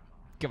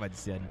 Come on,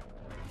 son.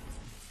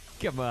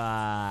 Come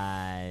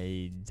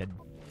on, son.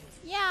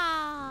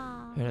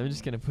 Yeah. Alright, I'm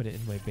just gonna put it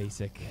in my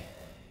basic,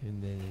 in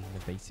the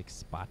basic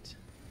spot.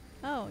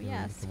 Oh Then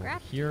yeah, we can come over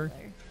scrap here.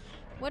 dealer.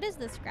 What does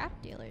the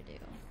scrap dealer do?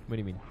 What do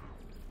you mean?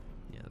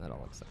 Yeah, that all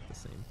looks like the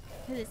same.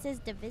 Because it says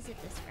to visit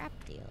the scrap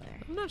dealer.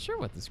 I'm not sure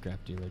what the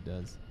scrap dealer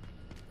does,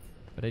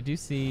 but I do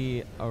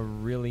see a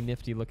really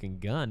nifty looking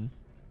gun.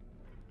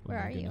 Where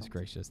oh my are goodness you?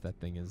 gracious, that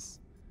thing is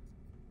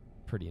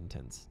pretty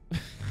intense.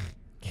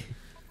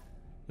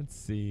 Let's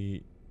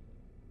see.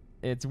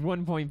 It's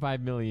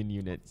 1.5 million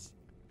units.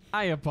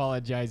 I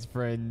apologize,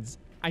 friends.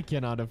 I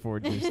cannot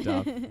afford your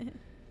stuff.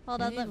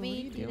 Hold on, Hey, let what are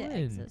me you do the doing?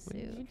 exosuit. What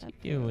are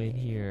you doing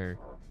here?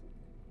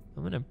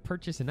 I'm gonna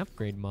purchase an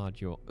upgrade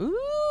module.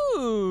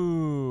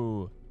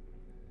 Ooh!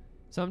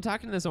 So I'm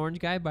talking to this orange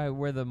guy by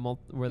where the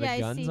Yeah,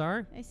 guns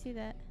are. I see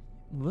that.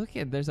 Look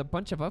at, there's a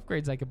bunch of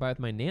upgrades I could buy with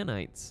my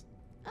nanites.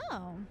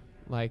 Oh.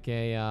 Like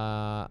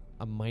a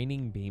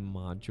mining beam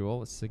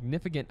module, a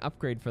significant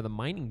upgrade for the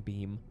mining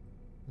beam.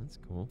 That's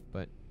cool,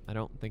 but I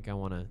don't think I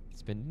want to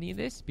spend any of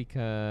this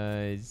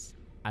because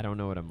I don't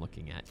know what I'm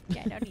looking at.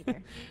 Yeah, I don't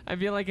either. I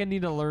feel like I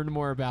need to learn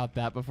more about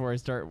that before I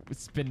start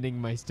spending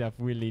my stuff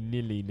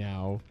willy-nilly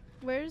now.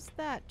 Where's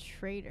that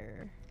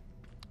trader?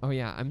 Oh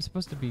yeah, I'm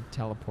supposed to be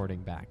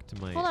teleporting back to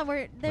my... Hold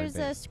on, there's a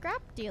base.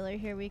 scrap dealer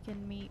here we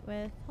can meet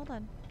with. Hold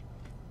on.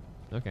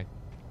 Okay.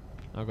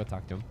 I'll go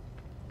talk to him.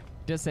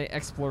 Just say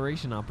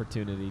exploration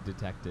opportunity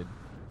detected.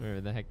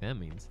 Whatever the heck that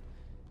means.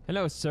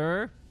 Hello,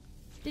 sir.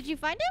 Did you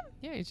find him?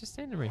 Yeah, he's just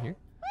standing right here.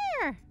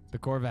 Where? The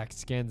Korvax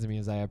scans me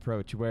as I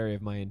approach, wary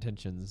of my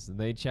intentions.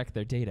 They check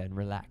their data and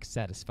relax,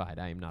 satisfied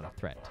I am not a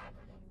threat.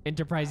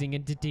 Enterprising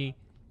entity,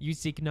 you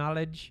seek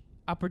knowledge,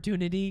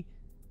 opportunity.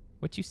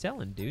 What you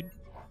selling, dude?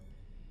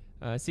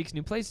 Seeks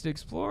new places to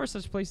explore.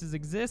 Such places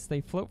exist.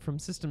 They float from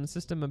system to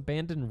system,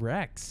 abandoned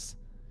wrecks.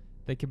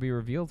 They can be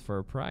revealed for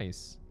a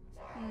price.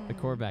 The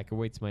Korvac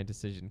awaits my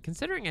decision.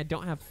 Considering I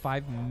don't have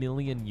 5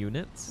 million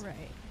units, Right.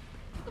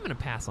 I'm gonna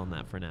pass on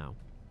that for now.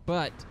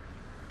 But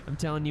I'm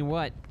telling you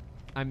what,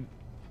 I'm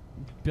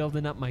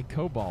building up my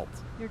cobalt.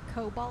 Your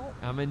cobalt?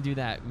 I'm gonna do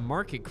that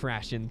market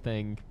crashing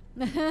thing.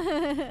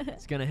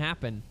 It's gonna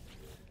happen.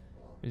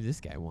 What does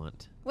this guy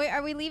want? Wait,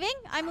 are we leaving?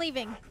 I'm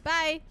leaving.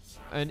 Bye.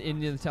 And in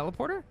the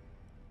teleporter?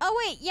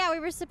 Oh, wait. Yeah, we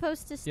were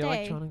supposed to stay. The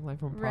electronic life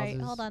form Right.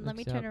 pauses, Hold on. Let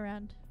me looks turn up.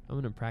 around. I'm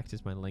gonna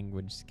practice my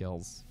language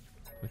skills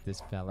with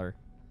this feller.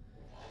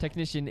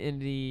 Technician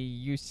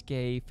entity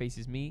Yusuke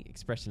faces me,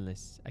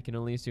 expressionless. I can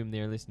only assume they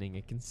are listening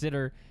and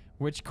consider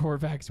which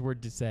Korvax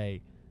word to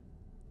say.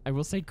 I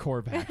will say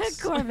Korvax.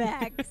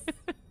 Korvax.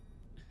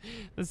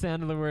 The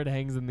sound of the word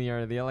hangs in the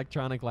air. The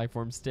electronic life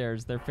form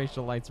stares, their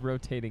facial lights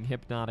rotating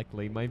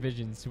hypnotically. My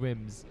vision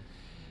swims.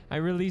 I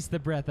release the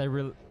breath.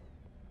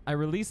 I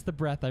release the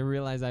breath I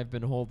realize I've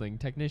been holding.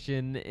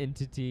 Technician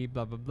entity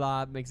blah blah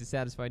blah makes a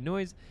satisfied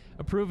noise,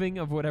 approving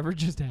of whatever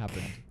just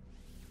happened.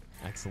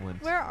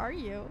 Excellent. Where are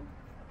you?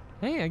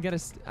 Hey, I got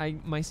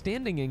my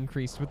standing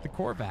increased with the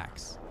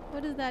Korvax.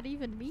 What does that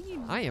even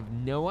mean? I have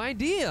no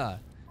idea.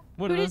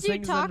 One Who of those did you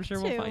things that I'm talk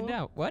sure we'll to? find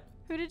out. What?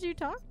 Who did you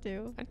talk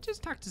to? I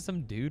just talked to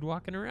some dude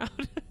walking around.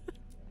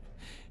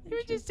 He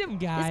was just some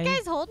guy. This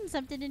guy's holding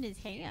something in his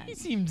hand. He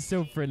seemed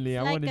so friendly.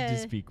 I Like wanted to a-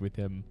 speak with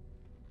him.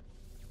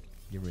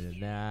 Get rid of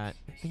that.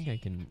 I think I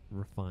can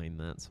refine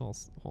that, so I'll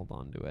hold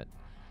on to it.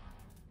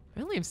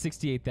 I only have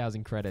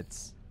 68,000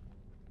 credits.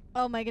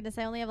 Oh my goodness,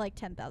 I only have like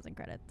 10,000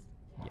 credits.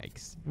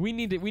 Yikes. We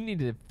need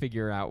to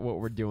figure out what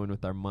we're doing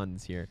with our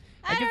muns here.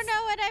 I don't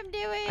know what I'm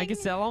doing. I can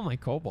sell all my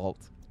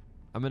cobalt.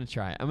 I'm gonna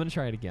try it. I'm gonna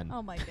try it again.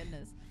 Oh my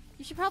goodness.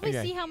 You should probably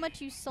Okay. see how much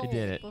you sold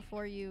did it.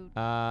 before you...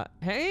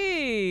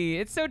 Hey,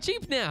 it's so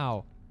cheap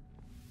now.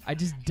 I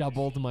just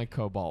doubled my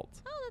cobalt.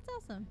 Oh,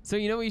 that's awesome. So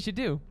you know what you should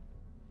do?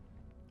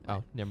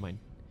 Oh, never mind.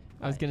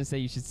 I was What? gonna say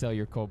you should sell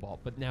your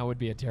cobalt, but now would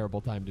be a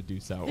terrible time to do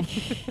so.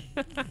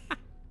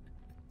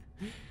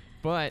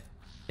 But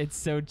it's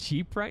so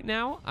cheap right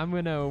now. I'm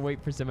gonna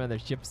wait for some other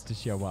ships to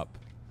show up.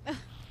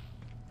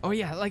 Oh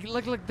yeah, like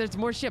look, there's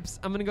more ships.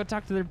 I'm gonna go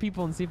talk to their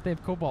people and see if they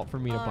have cobalt for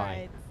me to buy.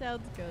 Alright,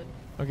 sounds good.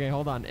 Okay,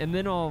 hold on, and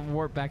then I'll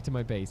warp back to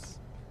my base.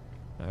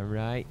 All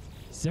right,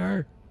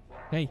 sir.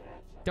 Hey,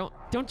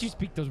 don't you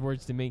speak those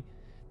words to me.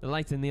 The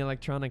lights in the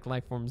electronic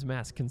lifeform's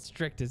mask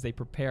constrict as they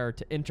prepare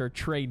to enter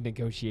trade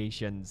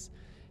negotiations.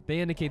 They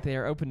indicate they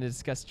are open to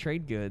discuss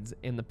trade goods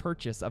and the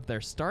purchase of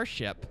their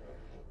starship.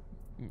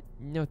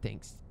 No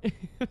thanks.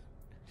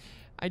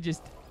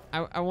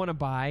 I want to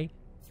buy.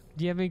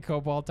 Do you have any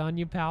cobalt on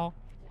you, pal?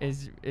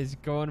 Is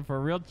going for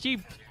real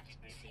cheap.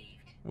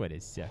 What a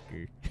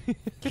sucker.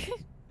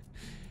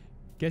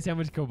 Guess how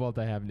much cobalt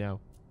I have now?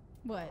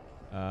 What?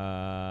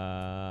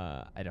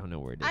 I don't know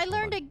where it is. I Hold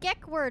learned on. a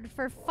Gek word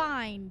for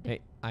find. Hey,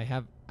 I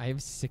have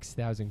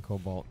 6,000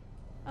 cobalt.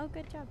 Oh,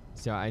 good job.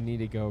 So I need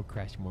to go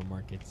crash more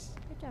markets.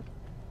 Good job.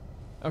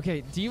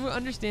 Okay, do you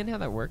understand how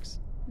that works?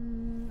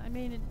 I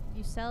mean,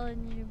 you sell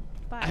and you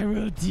buy. I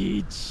will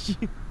teach.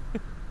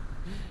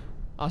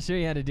 I'll show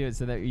you how to do it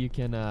so that you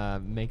can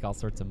make all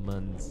sorts of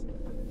muns.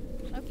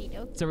 Okie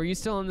doke. So are you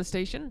still on the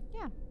station?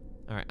 Yeah.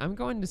 All right, I'm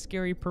going to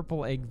Scary Purple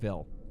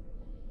Eggville.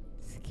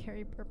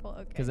 Scary purple.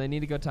 Okay. Because I need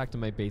to go talk to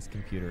my base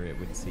computer, it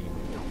would seem.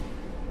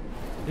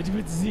 It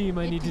would seem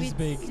I need to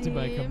speak to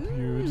my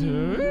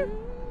computer.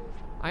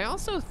 I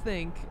also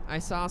think I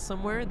saw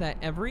somewhere that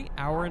every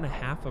hour and a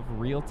half of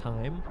real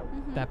time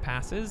that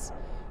passes,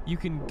 you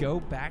can go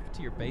back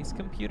to your base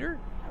computer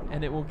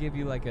and it will give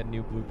you like a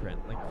new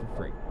blueprint, like for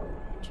free.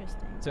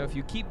 Interesting. So if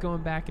you keep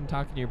going back and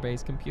talking to your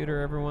base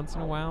computer every once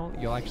in a while,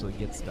 you'll actually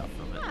get stuff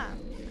from it. Huh.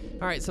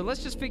 All right, so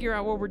let's just figure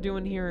out what we're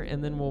doing here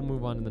and then we'll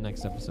move on to the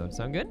next episode.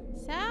 Sound good?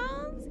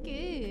 Sounds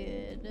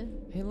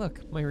good. Hey,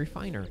 look, my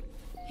refiner.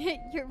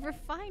 Your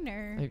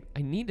refiner.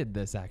 I needed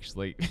this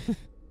actually.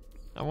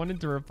 I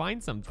wanted to refine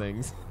some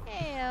things.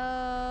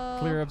 Heyo.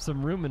 Clear up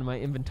some room in my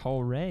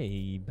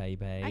inventory,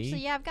 baby.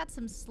 Actually, yeah, I've got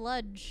some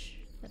sludge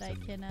that I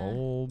can.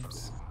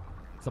 Bulbs.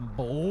 Some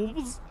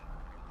bulbs?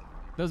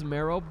 Those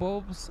marrow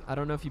bulbs, I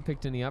don't know if you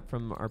picked any up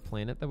from our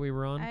planet that we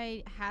were on.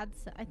 I had.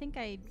 I think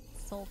I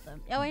sold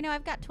them. Oh, I know.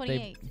 I've got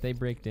 28. They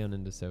break down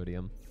into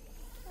sodium.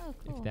 Oh,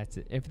 cool.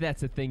 If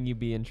that's a thing you'd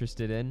be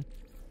interested in.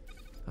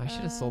 I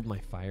should have sold my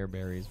fire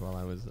berries while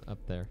I was up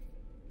there.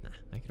 Nah,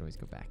 I could always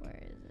go back.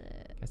 Where is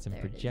it? Got some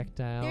There it is.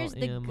 projectile There's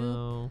the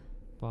ammo,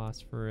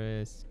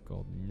 phosphorus,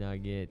 gold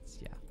nuggets.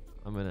 Yeah,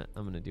 I'm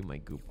gonna do my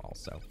goop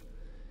also.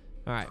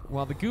 All right,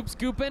 while the goop's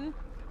gooping,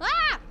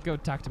 go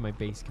talk to my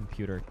base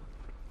computer.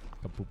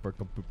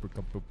 Computer.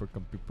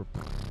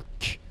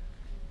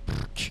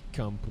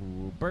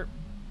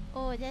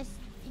 Oh,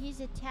 he's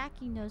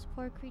attacking those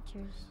poor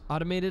creatures.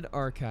 Automated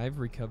archive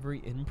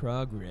recovery in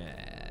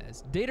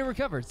progress. Data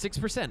recovered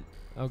 6%.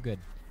 Oh, good.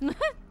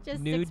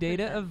 Just New 6%.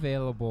 data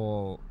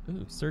available.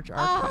 Ooh, search Oh,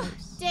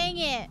 archives. dang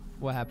it!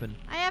 What happened?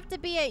 I have to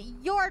be at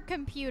your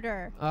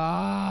computer.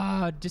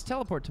 Just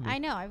teleport to me. I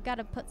know. I've got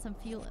to put some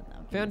fuel in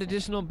them. Found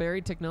additional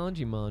buried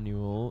technology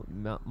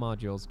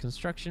modules.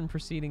 Construction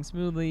proceeding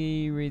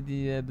smoothly.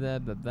 Blah,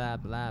 blah, blah,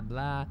 blah,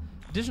 blah.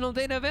 Additional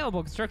data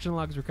available. Construction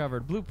logs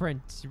recovered.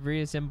 Blueprint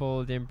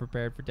reassembled and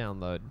prepared for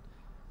download.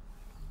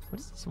 What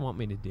does this want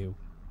me to do?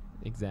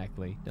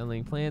 Exactly.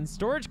 Downloading plans.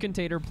 Storage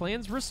container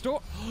plans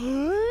restore.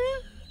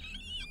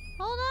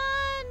 Hold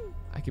on.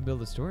 I can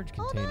build a storage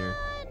container.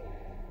 Hold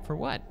on. For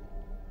what?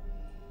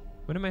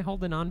 What am I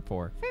holding on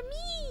for?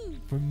 For me.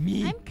 For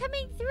me? I'm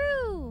coming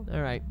through.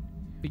 All right.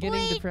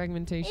 Beginning Wait,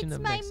 defragmentation it's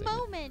of my next segment.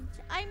 moment.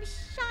 I'm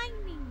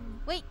shining.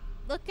 Wait,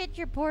 look at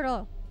your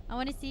portal. I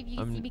want to see if you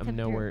can see me come I'm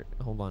nowhere.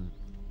 Hold on.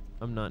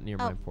 I'm not near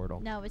my Oh, portal.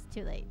 No, it's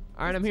too late.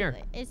 All right, It's I'm too here.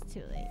 late. It's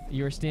too late.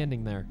 You were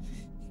standing there.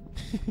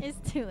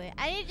 It's too late.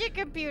 I need your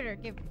computer.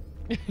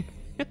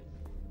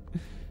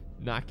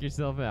 Knock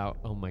yourself out.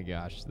 Oh my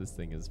gosh, this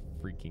thing is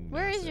freaking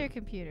Where is massive. your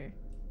computer?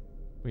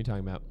 What are you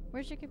talking about?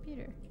 Where's your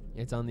computer?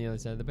 It's on the other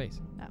side of the base.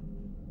 Oh.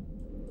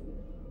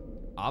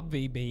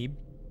 Obvi, babe.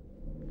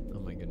 Oh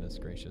my goodness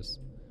gracious.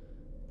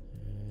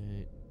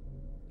 Alright.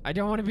 I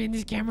don't want to be in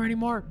this camera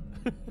anymore.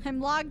 I'm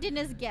logged in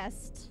as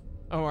guest.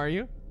 Oh, are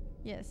you?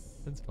 Yes.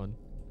 That's fun.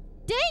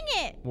 Dang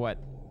it! What?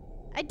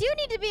 I do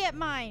need to be at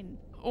mine.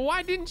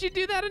 Why didn't you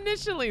do that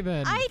initially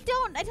then? I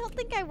don't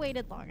think I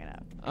waited long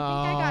enough.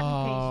 I think I got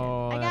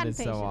impatient. I got that is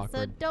so impatient. So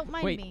awkward. don't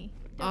mind Wait, me.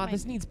 Don't mind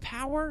this me. needs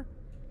power?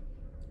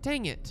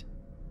 Dang it.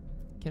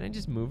 Can I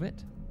just move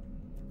it?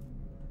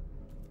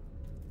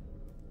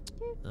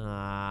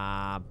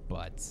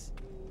 Butts.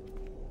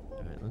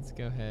 All right, let's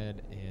go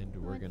ahead and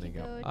we're Want gonna to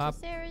go to up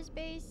Sarah's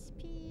base,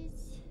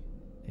 please.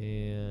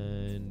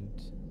 and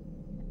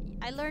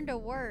I learned a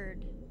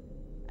word.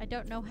 I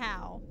don't know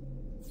how,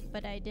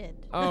 but I did.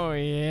 oh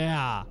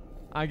yeah,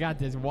 I got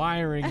this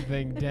wiring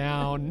thing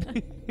down.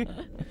 All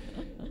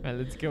right,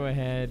 let's go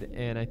ahead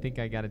and I think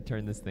I gotta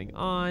turn this thing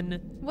on.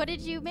 What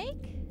did you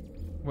make?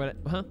 What?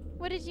 Huh?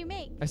 What did you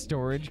make? A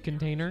storage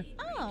container.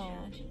 Oh.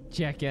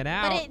 Check it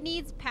out. But it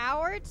needs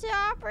power to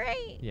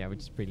operate? Yeah, which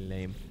is pretty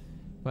lame.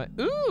 But,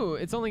 ooh,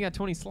 it's only got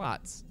 20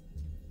 slots.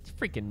 It's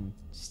freaking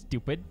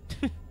stupid.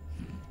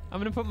 I'm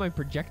going to put my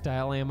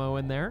projectile ammo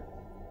in there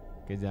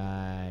because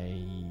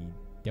I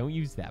don't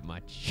use that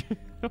much.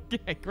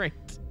 Okay, great.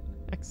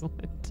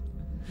 Excellent.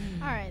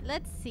 All right,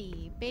 let's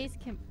see. Base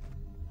camp.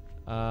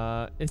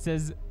 It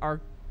says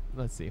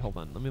let's see. Hold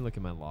on. Let me look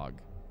at my log.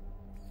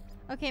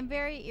 Okay, I'm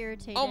very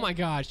irritated. Oh my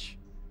gosh.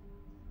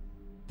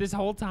 This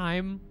whole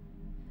time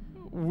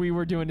we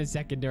were doing a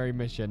secondary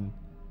mission.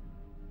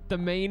 The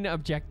main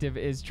objective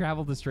is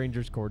travel to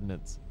strangers'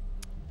 coordinates.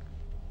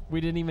 We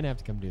didn't even have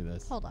to come do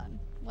this. Hold on.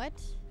 What?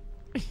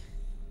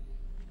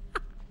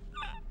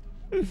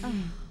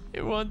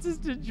 It wants us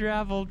to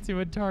travel to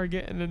a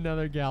target in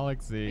another Are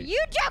galaxy.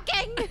 you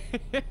joking?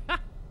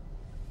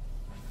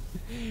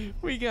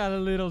 We got a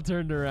little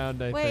turned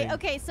around, I Wait, think.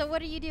 okay, so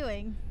what are you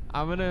doing?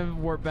 I'm going to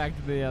warp back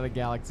to the other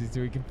galaxy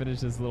so we can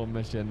finish this little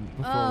mission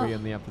before we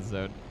end the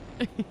episode.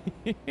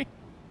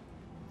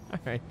 All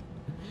right.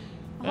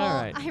 Well,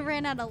 All right. I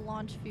ran out of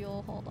launch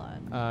fuel. Hold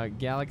on.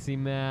 Galaxy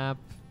map.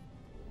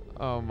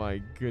 Oh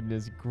my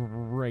goodness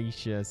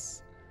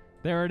gracious.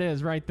 There it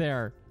is right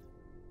there.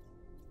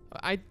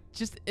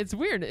 It's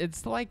weird.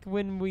 It's like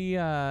when we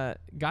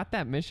got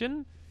that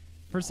mission,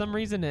 for some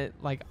reason it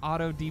like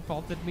auto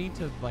defaulted me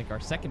to like our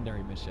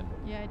secondary mission.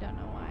 Yeah, I don't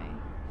know why.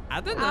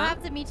 I don't know. I'll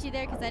have to meet you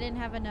there because I didn't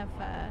have enough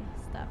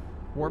stuff.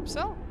 Warp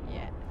cell?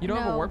 Yeah. You don't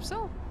have a warp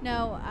cell?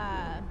 No,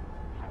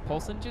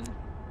 Pulse engine?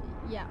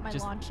 yeah, my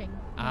Just- launching.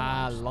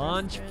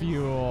 Launch thrusters.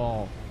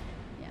 fuel.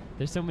 Yeah.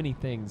 There's so many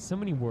things, so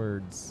many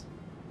words.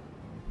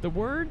 The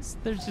words,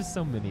 there's just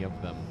so many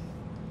of them.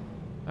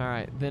 All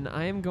right, then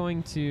I am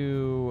going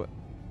to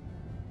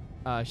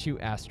shoot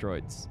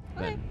asteroids.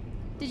 Okay. Then.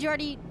 Did you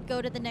already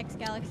go to the next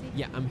galaxy?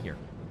 Yeah, I'm here.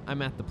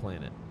 I'm at the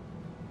planet.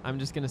 I'm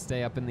just gonna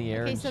stay up in the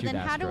air Okay, and so shoot then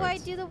how do I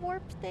asteroids. do the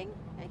warp thing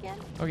again?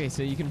 Okay,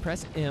 so you can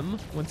press M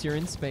once you're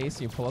in space.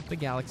 You pull up the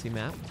galaxy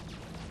map,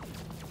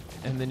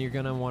 and then you're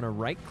gonna want to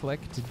right-click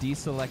to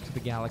deselect the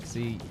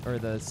galaxy or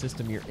the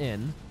system you're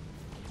in,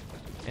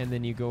 and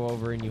then you go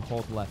over and you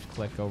hold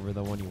left-click over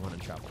the one you want to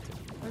travel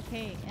to.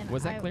 Okay, and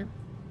Was that clear?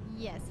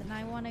 Yes, and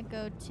I want to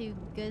go to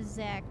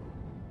Gazak.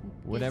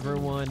 Whatever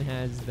one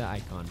has the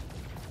icon.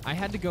 I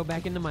had to go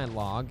back into my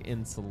log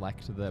and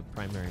select the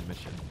primary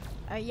mission.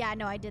 Yeah,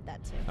 no, I did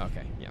that too.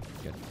 Okay, yeah,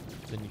 good.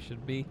 Then you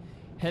should be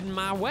heading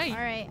my way. All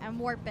right, I'm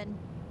warping.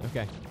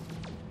 Okay.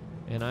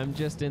 And I'm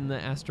just in the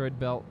asteroid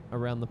belt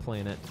around the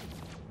planet.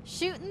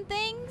 Shooting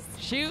things?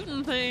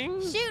 Shooting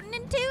things. Shooting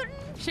and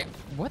tooting?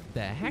 What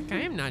the heck? I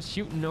am not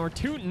shooting or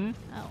tooting.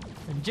 Oh,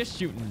 I'm just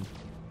shooting.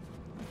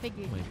 I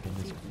figured. My you could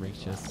goodness toot as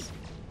gracious.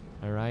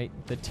 All right.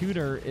 The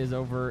tutor is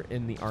over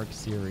in the ARC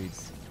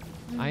series.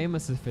 well. I am a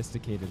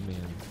sophisticated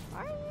man.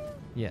 Are you?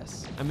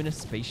 Yes. I'm in a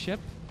spaceship.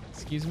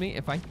 Excuse me.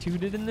 If I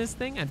tooted in this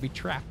thing, I'd be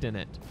trapped in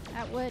it.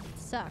 That would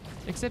suck.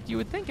 Except you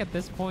would think at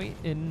this point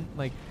in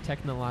like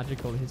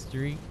technological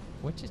history,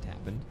 what just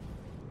happened?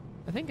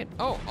 I think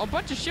a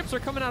bunch of ships are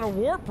coming out of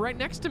warp right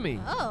next to me.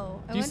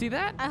 Oh. Do you see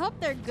that? I hope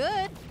they're good.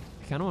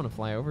 I kind of want to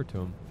fly over to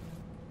them.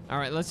 All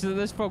right, let's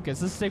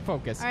focus. Let's stay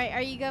focused. All right,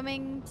 are you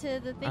coming to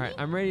the thingy? All right,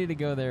 I'm ready to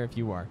go there if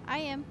you are. I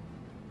am.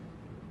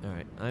 All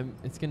right,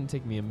 it's gonna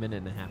take me a minute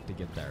and a half to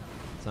get there,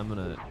 so I'm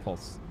gonna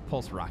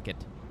pulse rocket.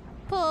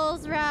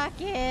 Pulls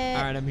rocket.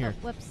 All right, I'm here.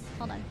 Oh, whoops.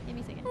 Hold on. Give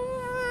me a second.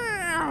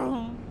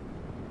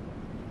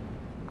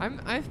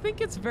 I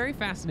think it's very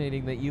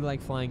fascinating that you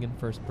like flying in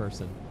first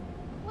person,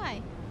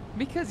 Why?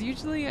 because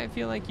usually I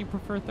feel like you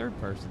prefer third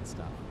person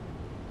stuff.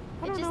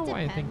 I It don't know just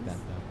why I think that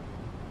depends.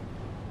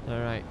 though.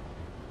 All right,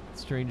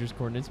 stranger's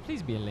coordinates.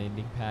 Please be a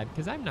landing pad,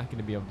 because I'm not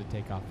gonna be able to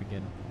take off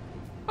again.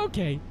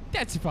 Okay,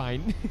 that's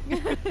fine.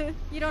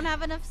 You don't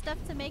have enough stuff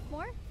to make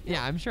more?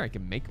 Yeah, I'm sure I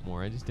can make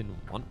more. I just didn't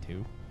want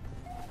to.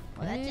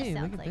 Well, that just Hey,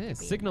 sounds look at like you're this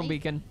being signal lazy.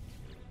 beacon.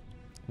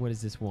 What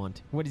does this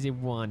want? What does it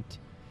want?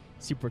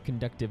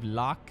 Superconductive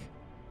lock.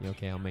 Yeah,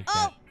 okay, I'll make Oh,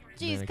 that.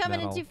 jeez, Make coming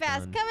that in all too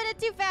fast. done. Coming in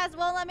too fast.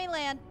 Won't let me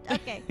land.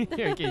 Okay.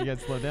 Okay, you gotta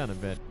slow down a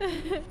bit.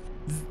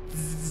 Zzz,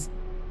 zzz.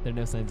 There are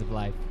no signs of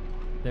life.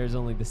 There's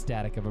only the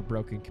static of a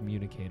broken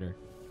communicator.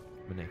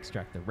 I'm gonna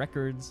extract the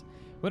records.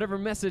 Whatever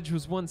message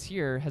was once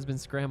here has been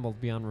scrambled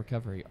beyond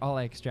recovery. All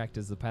I extract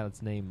is the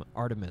pilot's name,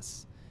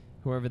 Artemis.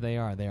 Whoever they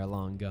are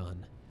long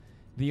gone.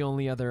 The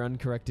only other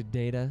uncorrected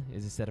data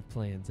is a set of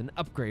plans, an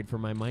upgrade for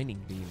my mining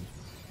beam.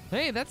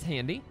 Hey, that's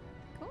handy.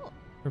 Cool.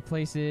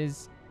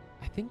 Replaces.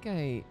 I think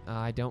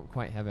I don't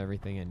quite have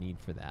everything I need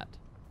for that.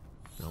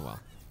 Oh well.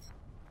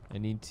 I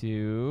need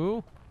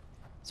to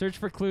search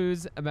for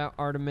clues about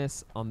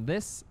Artemis on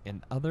this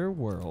and other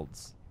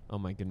worlds. Oh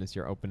my goodness,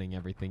 you're opening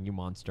everything, you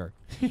monster.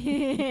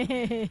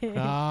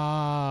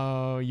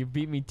 Oh, you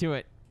beat me to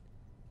it.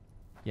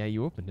 Yeah,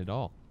 you opened it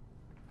all.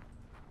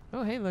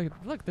 Oh, hey,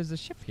 look, there's a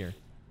ship here.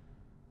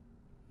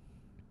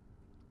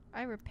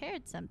 I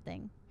repaired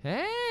something.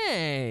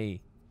 Hey!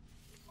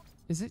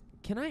 Is it,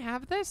 can I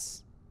have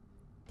this?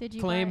 Did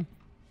you Claim.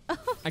 buy-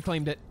 I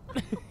claimed it.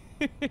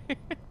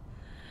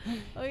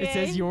 Okay. It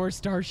says your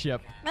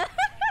starship.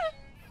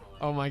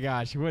 Oh my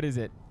gosh, what is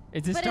it?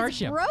 It's a but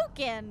starship. it's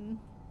broken.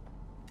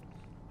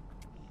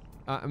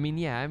 I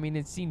mean,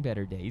 it's seen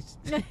better days.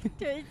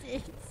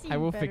 It's I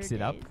will seen fix better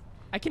it up. days.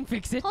 I can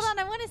fix it. Hold on,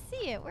 I want to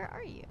see it. Where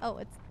are you? Oh,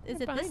 is Right it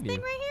this behind thing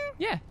you. right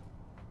Yeah.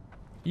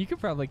 You could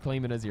probably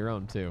claim it as your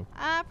own too.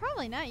 here?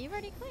 Probably not. You've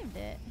already claimed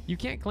it. You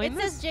can't claim It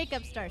this? says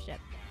Jacob Starship.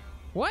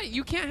 What?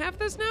 You can't have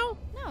this now?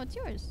 No, it's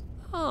yours.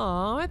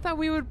 Oh, I thought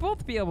we would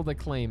both be able to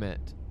claim it.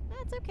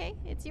 That's okay.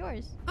 It's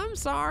yours. I'm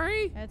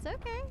sorry. That's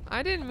okay.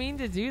 I didn't mean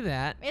to do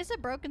that. It's a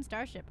broken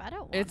starship. I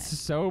don't want It's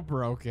so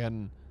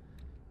broken.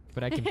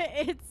 But I it. can.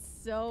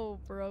 It's so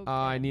broken. Oh,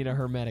 I need a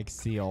hermetic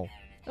seal.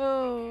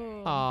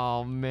 Oh.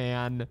 Oh,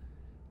 man.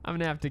 I'm going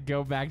to have to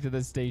go back to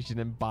the station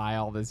and buy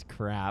all this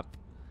crap.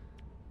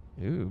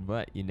 Ooh,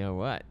 but you know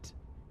what?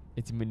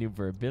 Its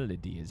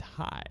maneuverability is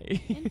high.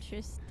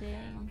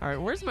 Interesting. All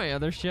right, where's my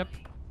other ship?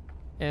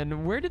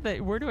 And where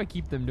do I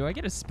keep them? Do I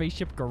get a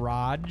spaceship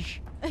garage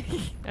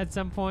at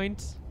some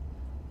point?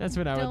 That's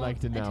what I would like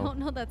to know. I don't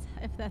know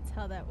if that's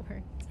how that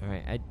works. All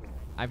right,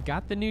 I've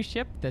got the new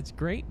ship. That's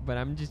great, but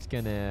I'm just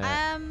gonna...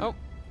 oh,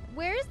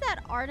 Where's that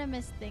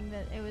Artemis thing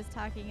that it was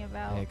talking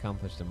about? I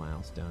accomplished a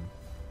milestone.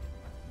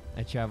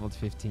 I traveled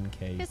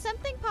 15K. Because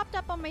something popped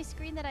up on my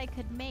screen that I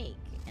could make,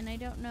 and I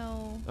don't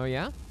know. Oh,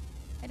 yeah?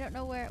 I don't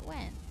know where it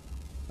went.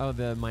 Oh,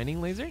 the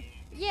mining laser?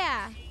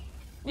 Yeah.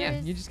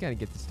 Yeah, you just gotta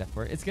get the stuff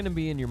for it. It's gonna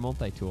be in your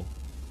multi-tool.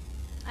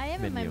 I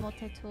am in my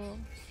multi-tool.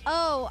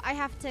 Oh, I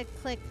have to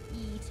click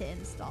E to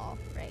install,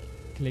 right?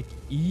 Click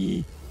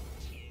E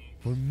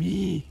for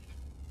me.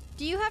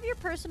 Do you have your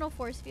personal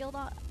force field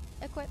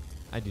equipped?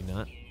 I do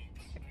not.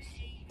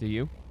 Do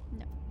you?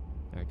 No.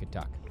 All right, good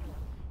talk.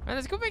 All right,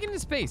 let's go back into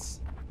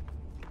space.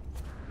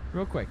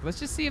 Real quick. Let's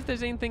just see if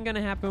there's anything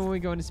gonna happen when we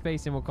go into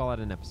space, and we'll call it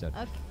an episode.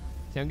 Okay.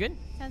 Sound good?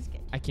 Sounds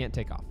good. I can't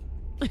take off.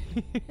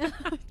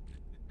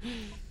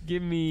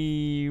 Give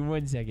me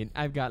 1 second.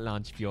 I've got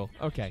launch fuel.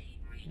 Okay,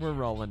 we're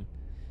rolling.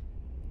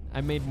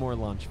 I made more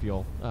launch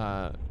fuel.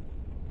 I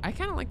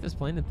kind of like this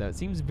planet, though. It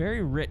seems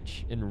very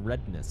rich in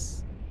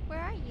redness. Where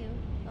are you?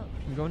 Oh.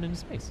 I'm going into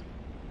space.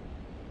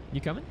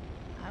 You coming?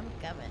 I'm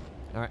coming.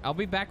 All right, I'll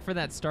be back for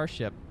that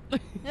starship.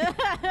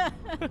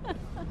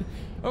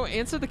 Oh,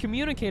 answer the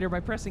communicator by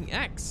pressing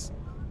X.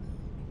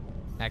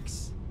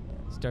 X.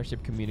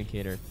 Starship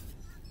communicator.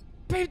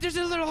 Babe, there's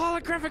a little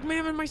holographic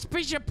man in my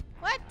spaceship.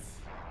 What?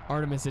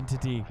 Artemis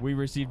entity, we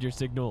received your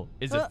signal.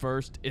 Is it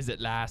first? Is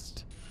it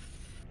last? ...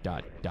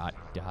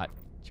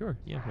 Sure,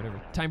 yeah,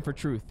 whatever. Time for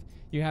truth.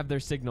 You have their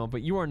signal,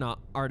 but you are not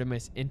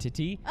Artemis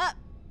entity.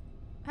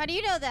 How do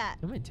you know that?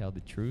 I'm gonna tell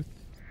the truth.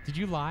 Did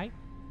you lie?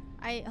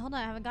 Hold on,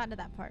 I haven't gotten to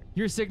that part.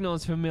 Your signal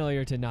is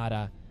familiar to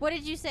Nada. What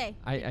did you say?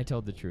 I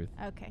told the truth.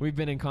 Okay. We've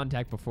been in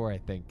contact before, I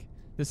think.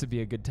 This would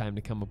be a good time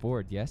to come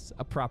aboard, yes?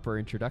 A proper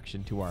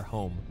introduction to our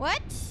home.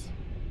 What?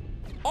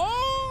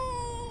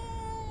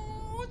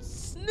 Oh,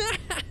 snap!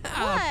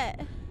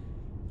 What?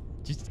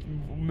 Just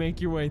make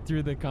your way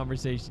through the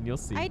conversation. You'll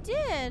see. I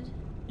did.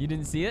 You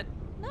didn't see it?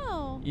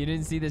 No. You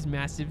didn't see this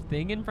massive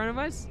thing in front of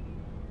us?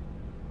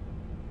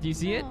 Do you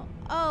see it?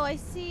 Oh, I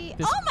see.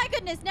 This Oh my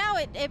goodness, now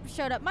it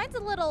showed up. Mine's a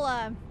little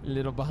A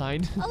little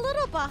behind. a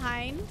little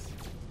behind.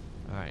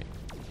 All right.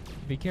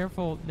 Be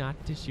careful not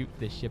to shoot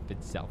the ship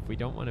itself. We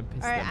don't want to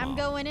piss All right, them off. I'm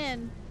going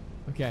in.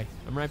 Okay,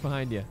 I'm right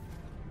behind you.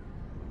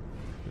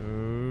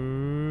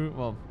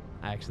 Well,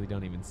 I actually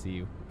don't even see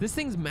you. This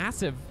thing's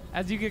massive.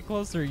 As you get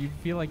closer, you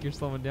feel like you're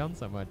slowing down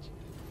so much.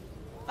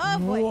 Oh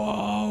boy.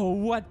 Whoa,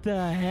 what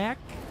the heck?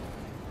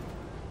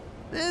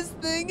 This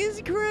thing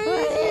is crazy.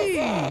 What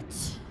is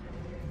it?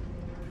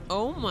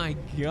 Oh my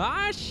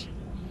gosh.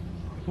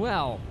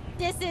 Well.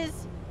 This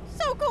is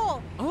so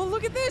cool. Oh,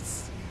 look at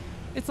this.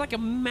 It's like a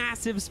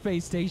massive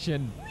space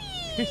station.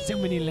 There's so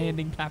many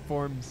landing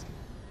platforms.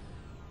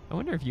 I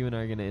wonder if you and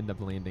I are going to end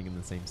up landing in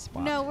the same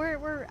spot. No,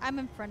 I'm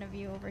in front of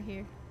you over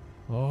here.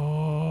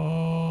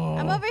 Oh.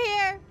 I'm over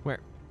here. Where?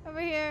 Over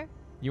here.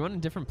 You on a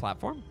different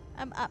platform?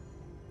 I'm up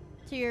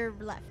to your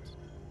left.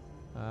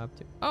 Up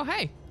to. Oh,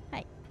 hey.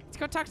 Hi. Let's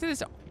go talk to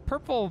this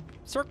purple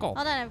circle.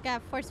 Hold on, I've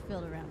got a force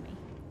field around me.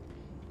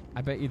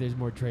 I bet you there's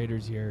more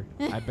traders here.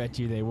 I bet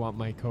you they want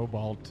my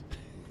cobalt.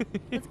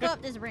 Let's go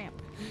up this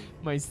ramp.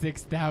 My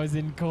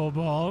 6,000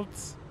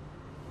 cobalts.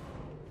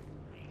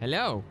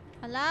 Hello.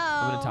 Hello.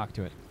 I'm gonna talk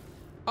to it.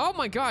 Oh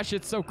my gosh,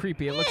 it's so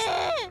creepy. It looks.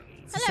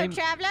 It's the Hello, same-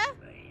 traveler.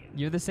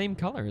 You're the same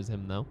color as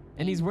him, though,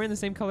 and he's wearing the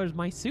same color as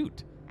my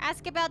suit.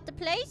 Ask about the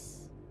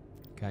place.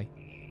 Okay.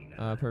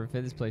 Perfect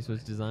fit. This place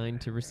was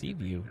designed to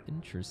receive you.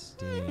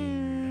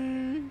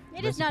 Interesting.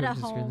 It is not a Rest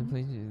of course describes the home.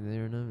 place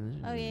they're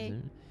not- Oh, yeah.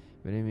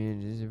 But I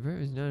mean,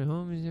 it's not a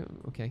home.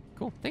 Okay,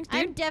 cool. Thanks, dude.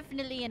 I'm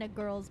definitely in a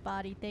girl's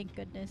body, thank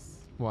goodness.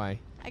 Why?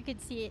 I could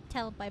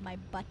tell by my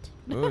butt.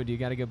 Oh, do you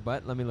got a good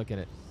butt? Let me look at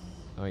it.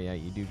 Oh yeah,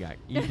 you do got.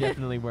 You're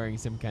definitely wearing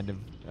some kind of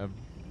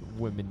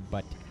women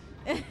butt.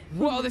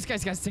 Whoa, this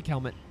guy's got a sick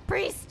helmet.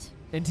 Priest.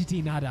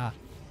 Entity Nada.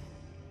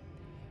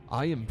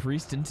 I am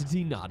Priest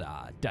Entity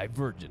Nada,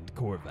 Divergent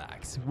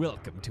Corvax.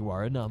 Welcome to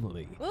our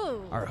anomaly.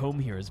 Ooh. Our home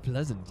here is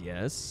pleasant,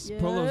 yes?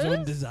 Yes? Polo's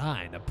own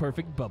design, a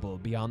perfect bubble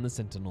beyond the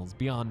Sentinels,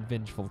 beyond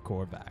vengeful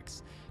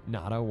Corvax.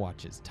 Nada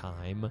watches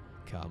time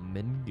come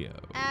and go.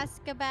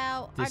 Ask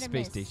about This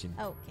Artemis. space station.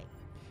 Oh, okay.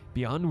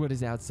 Beyond what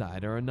is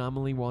outside, our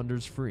anomaly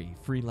wanders free,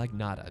 free like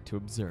Nada, to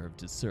observe,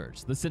 to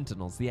search. The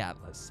Sentinels, the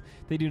Atlas,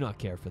 they do not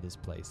care for this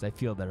place. I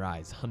feel their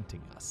eyes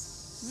hunting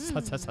us.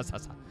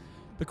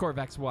 The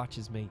Corvax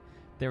watches me.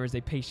 There is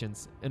a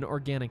patience, an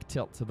organic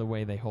tilt to the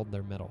way they hold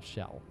their metal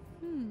shell.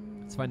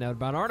 Let's find out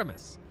about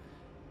Artemis,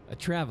 a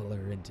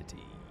traveler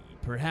entity.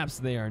 Perhaps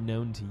they are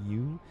known to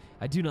you.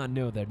 I do not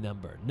know their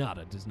number.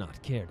 Nada does not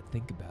care to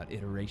think about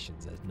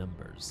iterations as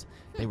numbers.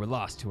 They were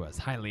lost to us,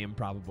 highly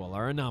improbable.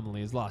 Our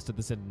anomaly is lost to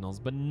the Sentinels,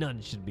 but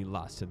none should be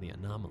lost to the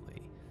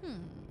anomaly.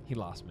 He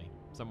lost me.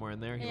 Somewhere in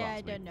there, he Yeah,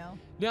 lost me. I don't know.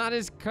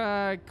 Nada's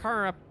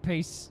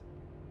carapace,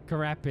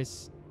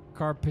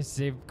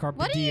 carpissive, carpe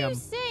What are you diem.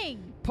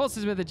 saying?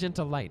 Pulses with a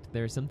gentle light.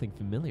 There is something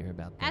familiar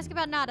about them. Ask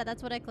about Nada.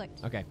 That's what I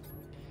clicked. Okay.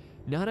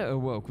 Nada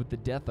awoke with the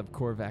death of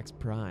Corvax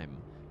Prime.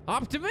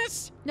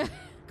 Optimus?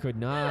 Could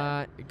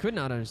not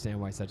understand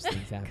why such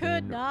things happen.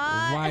 Could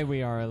not. Why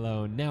we are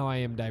alone. Now I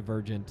am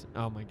divergent.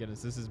 Oh my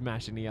goodness, this is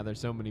mashing together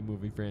so many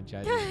movie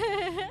franchises.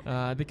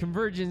 The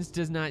convergence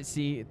does not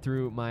see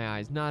through my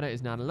eyes. Nada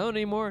is not alone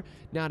anymore.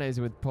 Nada is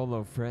with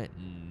Polo friend.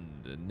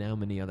 Now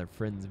many other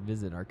friends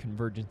visit. Our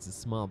convergence is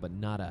small, but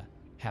Nada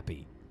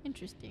happy.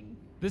 Interesting.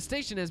 The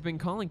station has been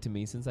calling to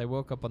me since I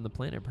woke up on the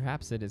planet.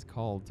 Perhaps it is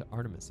called to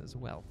Artemis as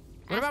well.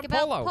 What Ask about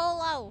Polo?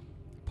 Polo.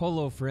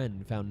 Polo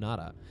friend found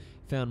Nada.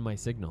 Found my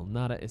signal.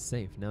 Nada is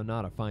safe. Now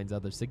Nada finds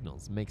other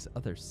signals, makes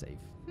others safe.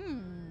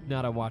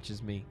 Nada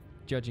watches me,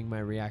 judging my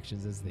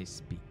reactions as they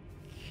speak.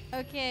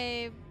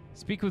 Okay.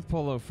 Speak with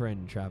Polo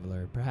friend,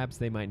 traveler. Perhaps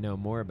they might know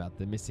more about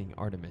the missing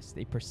Artemis.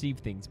 They perceive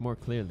things more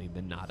clearly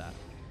than Nada.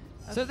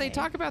 So they Okay.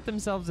 talk about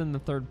themselves in the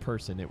third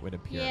person, it would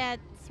appear. Yeah,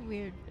 it's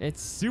weird.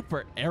 It's super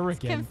It's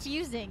arrogant.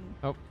 confusing.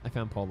 Oh, I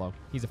found Polo.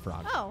 He's a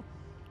frog. Oh,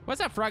 What's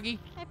up, Froggy?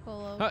 hi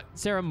Polo.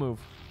 Sarah, move.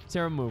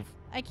 Sarah, move.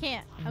 I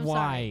can't. I'm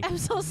Why? sorry. I'm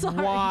so sorry.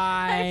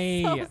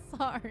 Why? I'm so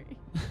sorry.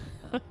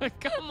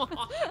 Come on.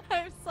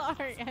 I'm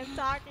sorry. I'm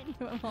talking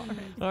to him already.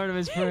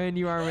 Artemis friend,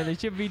 you are where they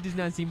should be. Does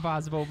not seem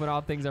possible, but all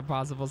things are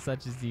possible,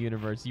 such as the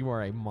universe. You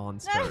are a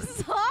monster. I'm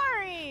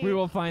sorry. We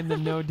will find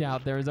them, no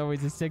doubt. There is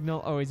always a signal,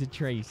 always a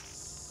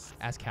trace.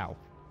 Ask how.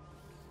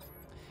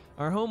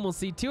 Our home will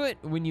see to it.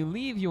 When you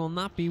leave, you will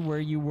not be where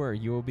you were.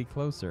 You will be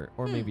closer,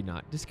 or maybe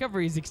not.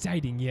 Discovery is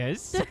exciting,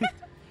 yes.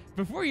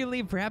 Before you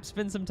leave, perhaps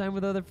spend some time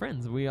with other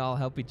friends. We all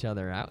help each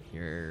other out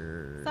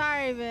here.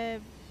 Sorry,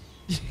 babe.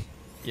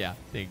 Yeah,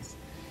 thanks.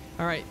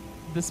 All right.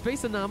 The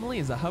space anomaly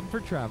is a hub for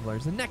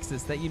travelers, a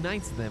nexus that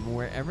unites them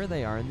wherever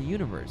they are in the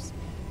universe.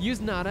 Use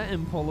Nada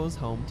and Polo's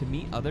home to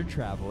meet other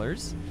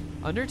travelers,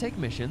 undertake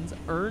missions,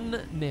 earn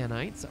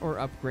nanites, or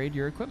upgrade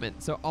your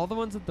equipment. So all the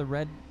ones with the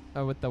red,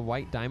 with the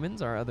white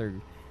diamonds are other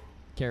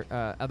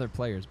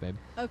players, babe.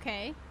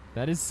 Okay.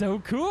 That is so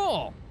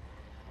cool.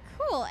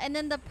 Cool. And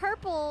then the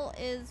purple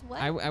is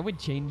what? I would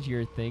change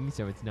your thing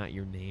so it's not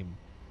your name.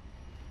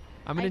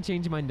 I'm gonna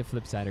change mine to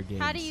Flipsider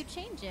Games. How do you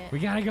change it? We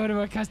gotta go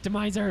to a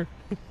customizer.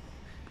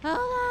 Hold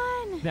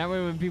on. That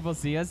way when people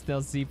see us,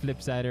 they'll see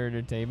Flipsider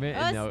Entertainment.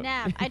 and Oh they'll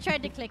snap! I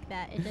tried to click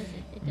that. It doesn't.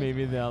 It doesn't.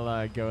 maybe they'll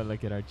go and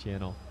look at our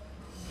channel.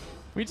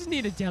 We just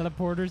need a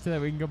teleporter so that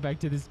we can go back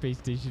to the space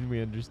station.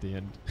 We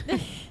understand.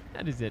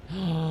 That is it.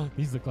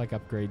 These look like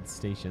upgrade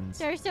stations.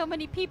 There are so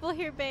many people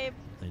here, babe.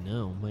 I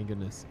know. My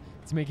goodness.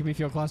 It's making me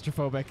feel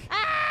claustrophobic.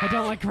 Ah! I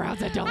don't like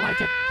crowds. I don't like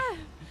it. Ah!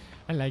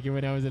 I like it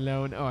when I was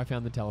alone. Oh, I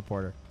found the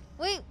teleporter.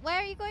 Wait, why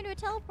are you going to a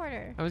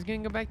teleporter? I was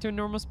going to go back to a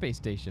normal space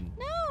station.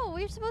 No,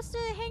 we're supposed to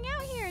hang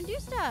out here and do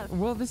stuff.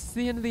 Well, this is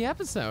the end of the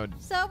episode.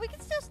 So we can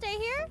still stay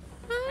here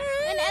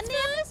and end the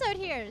episode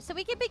here, so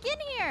we can begin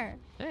here.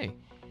 Hey,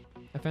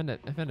 I found a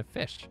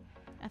fish.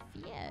 A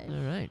fish.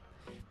 All right.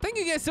 Thank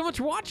you guys so much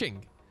for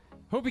watching.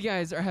 Hope you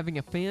guys are having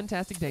a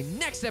fantastic day.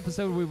 Next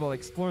episode, we will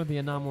explore the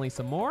anomaly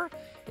some more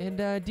and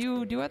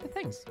do other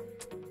things.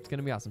 It's going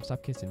to be awesome.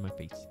 Stop kissing my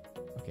face.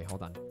 Okay,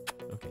 hold on.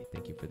 Okay,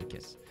 thank you for the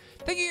kiss.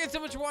 Thank you guys so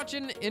much for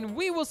watching, and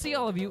we will see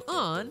all of you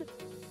on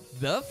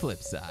the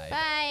flip side.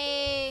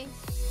 Bye.